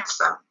my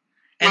grandson.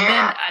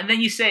 And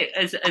then you say,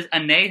 is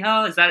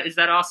Anejo, is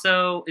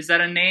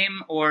that a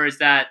name, or is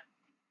that?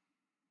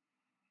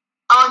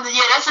 Oh,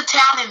 yeah, that's a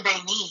town in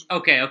Benin.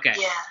 Okay.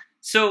 Yeah.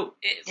 So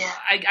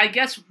I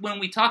guess when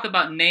we talk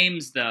about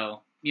names,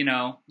 though,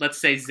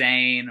 let's say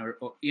Zane or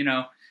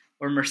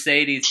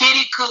Mercedes.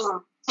 Kitty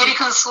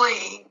Coo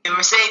Swing, and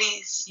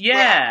Mercedes.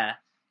 Yeah.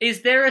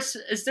 Is there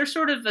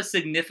sort of a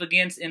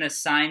significance in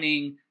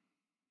assigning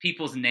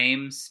people's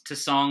names to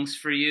songs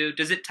for you?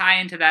 Does it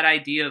tie into that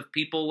idea of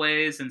people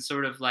ways and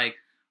sort of like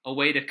a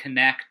way to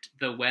connect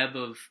the web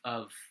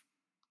of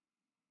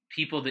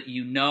people that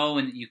you know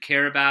and that you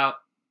care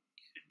about,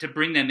 to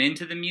bring them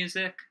into the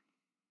music?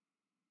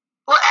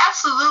 Well,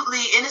 absolutely.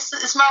 And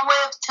it's my way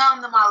of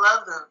telling them I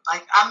love them.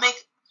 Like, I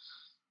make,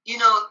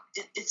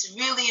 it's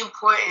really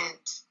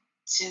important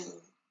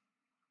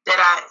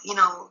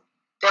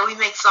that we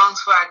make songs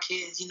for our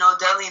kids.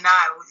 Deli and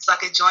I, it's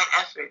like a joint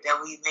effort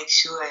that we make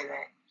sure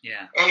that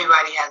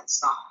everybody has a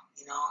song,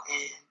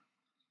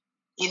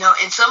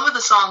 and some of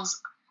the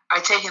songs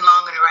are taking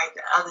longer to write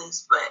than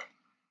others, but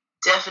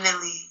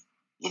definitely,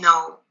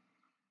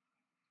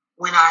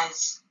 when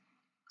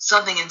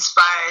something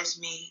inspires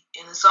me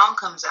and the song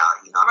comes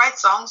out, I write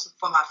songs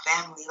for my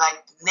family.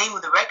 Like, the name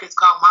of the record is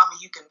called Mama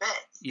You Can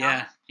Bet.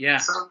 Yeah.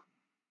 So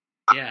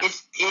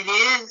it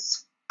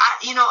is,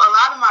 a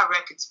lot of my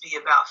records be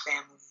about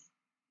family,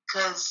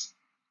 because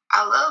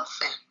I love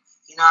family.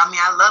 You know, I mean,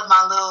 I love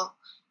my little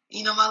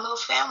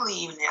family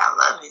unit. I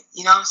love it.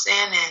 You know what I'm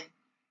saying? And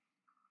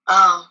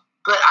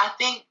but I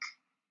think,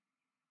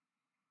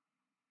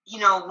 you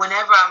know,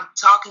 whenever I'm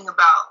talking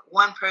about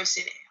one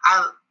person,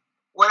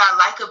 what I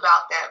like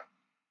about that,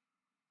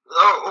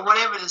 or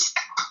whatever the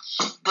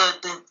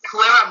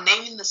whoever I'm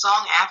naming the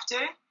song after,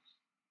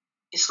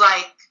 it's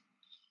like,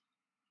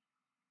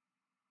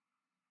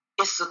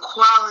 it's the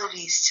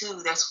qualities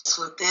too that's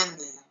within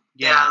them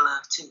that I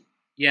love too.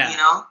 Yeah. You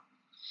know,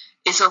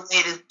 it's a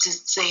way to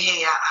say,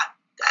 hey,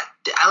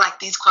 I like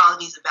these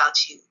qualities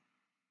about you.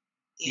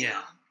 You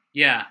know?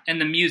 Yeah. And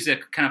the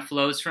music kind of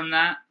flows from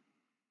that.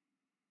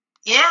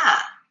 Yeah.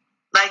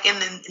 Like,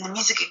 and the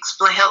music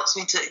helps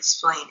me to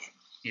explain it.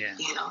 Yeah.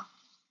 You know?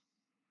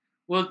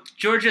 Well,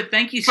 Georgia,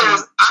 thank you so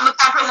much. I'm the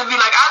type of person to be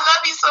like, I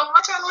love you so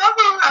much. I love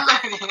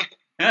you.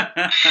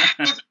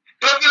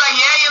 They'll be like,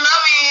 yeah, you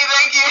love me.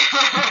 Thank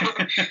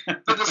you.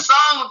 But the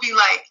song would be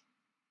like,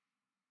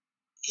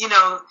 you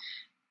know,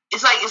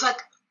 it's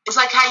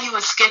like how you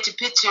would sketch a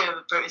picture of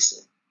a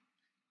person.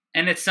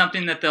 And it's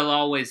something that they'll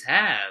always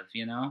have,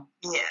 you know?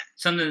 Yeah.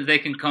 Something that they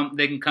can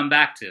come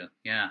back to.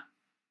 Yeah.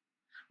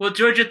 Well,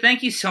 Georgia,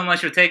 thank you so much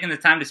for taking the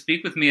time to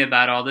speak with me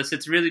about all this.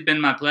 It's really been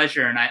my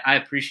pleasure, and I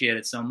appreciate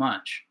it so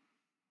much.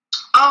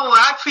 Oh, well,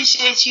 I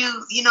appreciate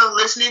you, you know,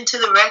 listening to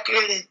the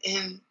record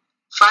and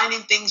finding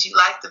things you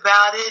liked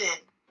about it,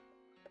 and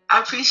I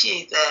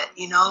appreciate that,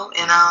 you know,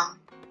 and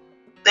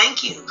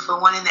thank you for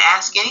wanting to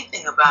ask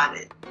anything about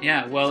it.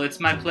 Yeah, well, it's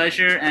my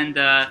pleasure, and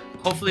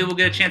hopefully we'll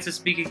get a chance to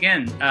speak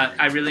again.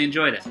 I really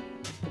enjoyed it. All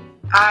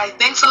right,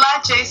 thanks a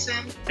lot, Jason.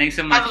 Thanks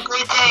so much. Have a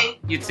great day.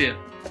 You too.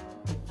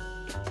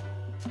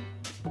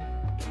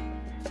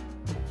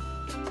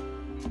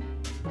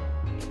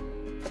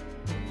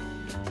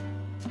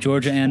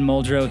 Georgia Ann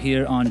Muldrow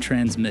here on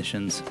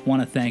Transmissions.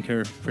 Want to thank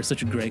her for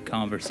such a great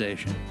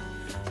conversation.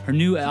 Her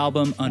new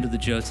album, Under the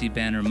Jotzi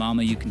banner,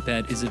 Mama You Can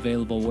Bet, is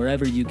available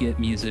wherever you get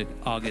music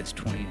August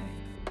 28th.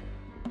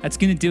 That's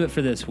going to do it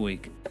for this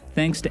week.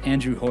 Thanks to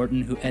Andrew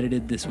Horton, who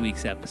edited this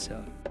week's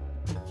episode.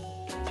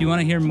 If you want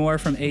to hear more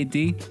from AD,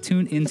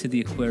 tune into the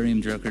Aquarium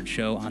Drunkard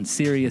Show on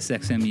Sirius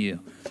XMU,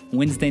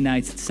 Wednesday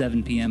nights at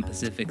 7 p.m.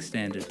 Pacific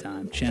Standard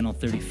Time, Channel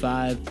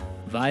 35,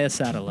 via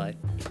satellite.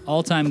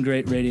 All-time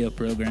great radio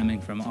programming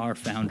from our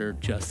founder,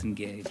 Justin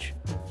Gage.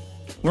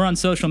 We're on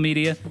social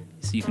media,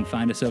 so you can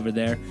find us over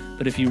there.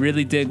 But if you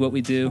really dig what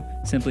we do,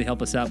 simply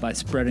help us out by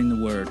spreading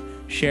the word.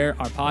 Share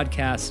our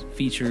podcasts,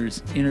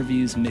 features,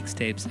 interviews,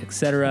 mixtapes,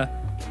 etc.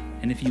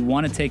 And if you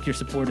want to take your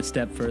support a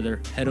step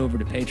further, head over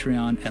to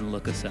Patreon and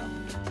look us up.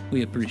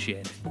 We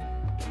appreciate it.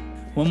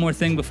 One more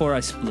thing before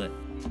I split.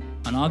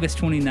 On August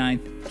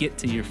 29th, get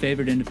to your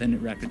favorite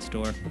independent record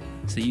store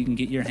so you can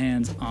get your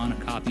hands on a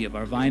copy of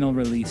our vinyl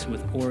release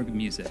with Org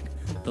Music,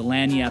 the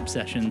Lagniappe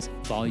Sessions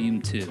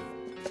Volume 2.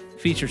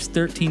 Features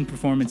 13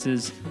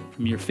 performances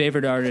from your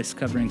favorite artists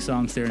covering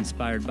songs they're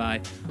inspired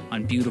by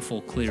on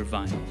beautiful, clear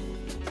vinyl.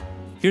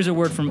 Here's a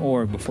word from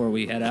Org before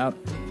we head out.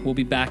 We'll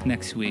be back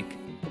next week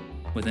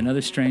with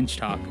another strange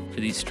talk for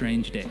these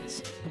strange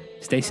days.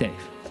 Stay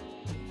safe.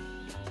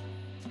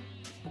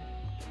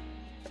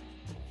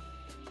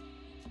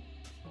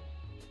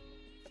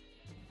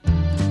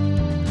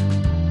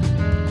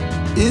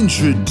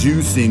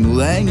 Introducing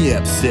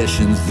Lagniappe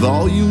Sessions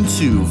Volume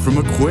 2 from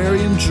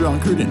Aquarium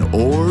Drunkard and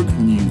Org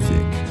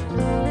Music.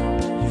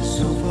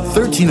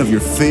 13 of your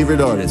favorite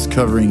artists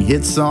covering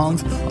hit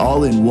songs,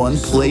 all in one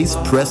place,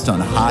 pressed on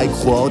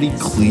high-quality,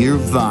 clear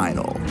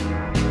vinyl.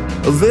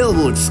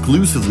 Available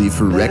exclusively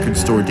for Record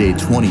Store Day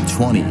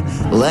 2020,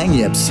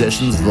 Lagniappe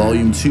Sessions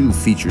Volume 2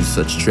 features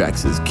such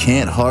tracks as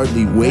Can't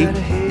Hardly Wait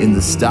in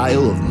the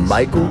style of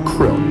Michael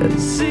Cronin.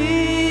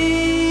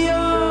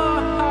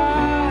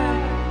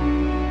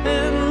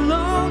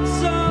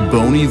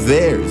 Bon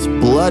Iver's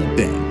Blood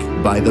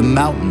Bank by the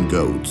Mountain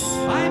Goats.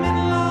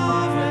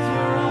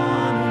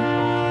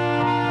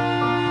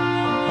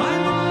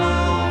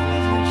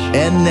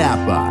 And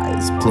Nap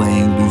Eyes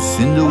playing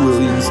Lucinda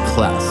Williams'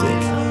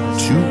 classic,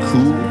 Too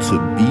Cool to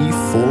Be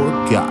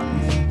Forgotten.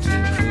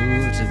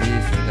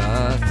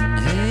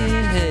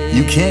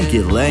 You can't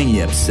get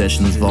Lagniappe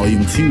Sessions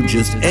Volume 2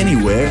 just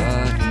anywhere.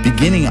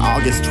 Beginning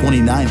August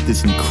 29th,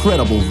 this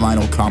incredible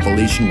vinyl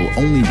compilation will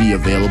only be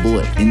available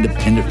at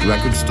independent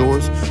record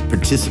stores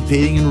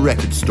participating in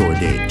Record Store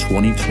Day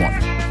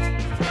 2020.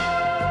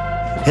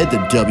 Head to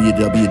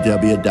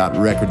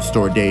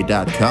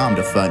www.recordstoreday.com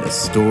to find a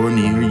store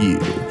near you.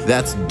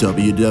 That's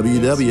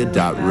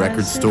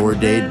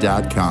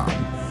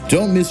www.recordstoreday.com.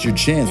 Don't miss your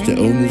chance to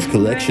own this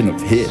collection of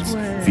hits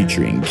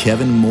featuring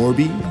Kevin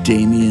Morby,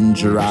 Damian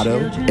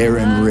Jurado,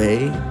 Aaron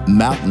Ray,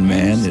 Mountain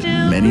Man,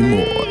 and many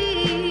more.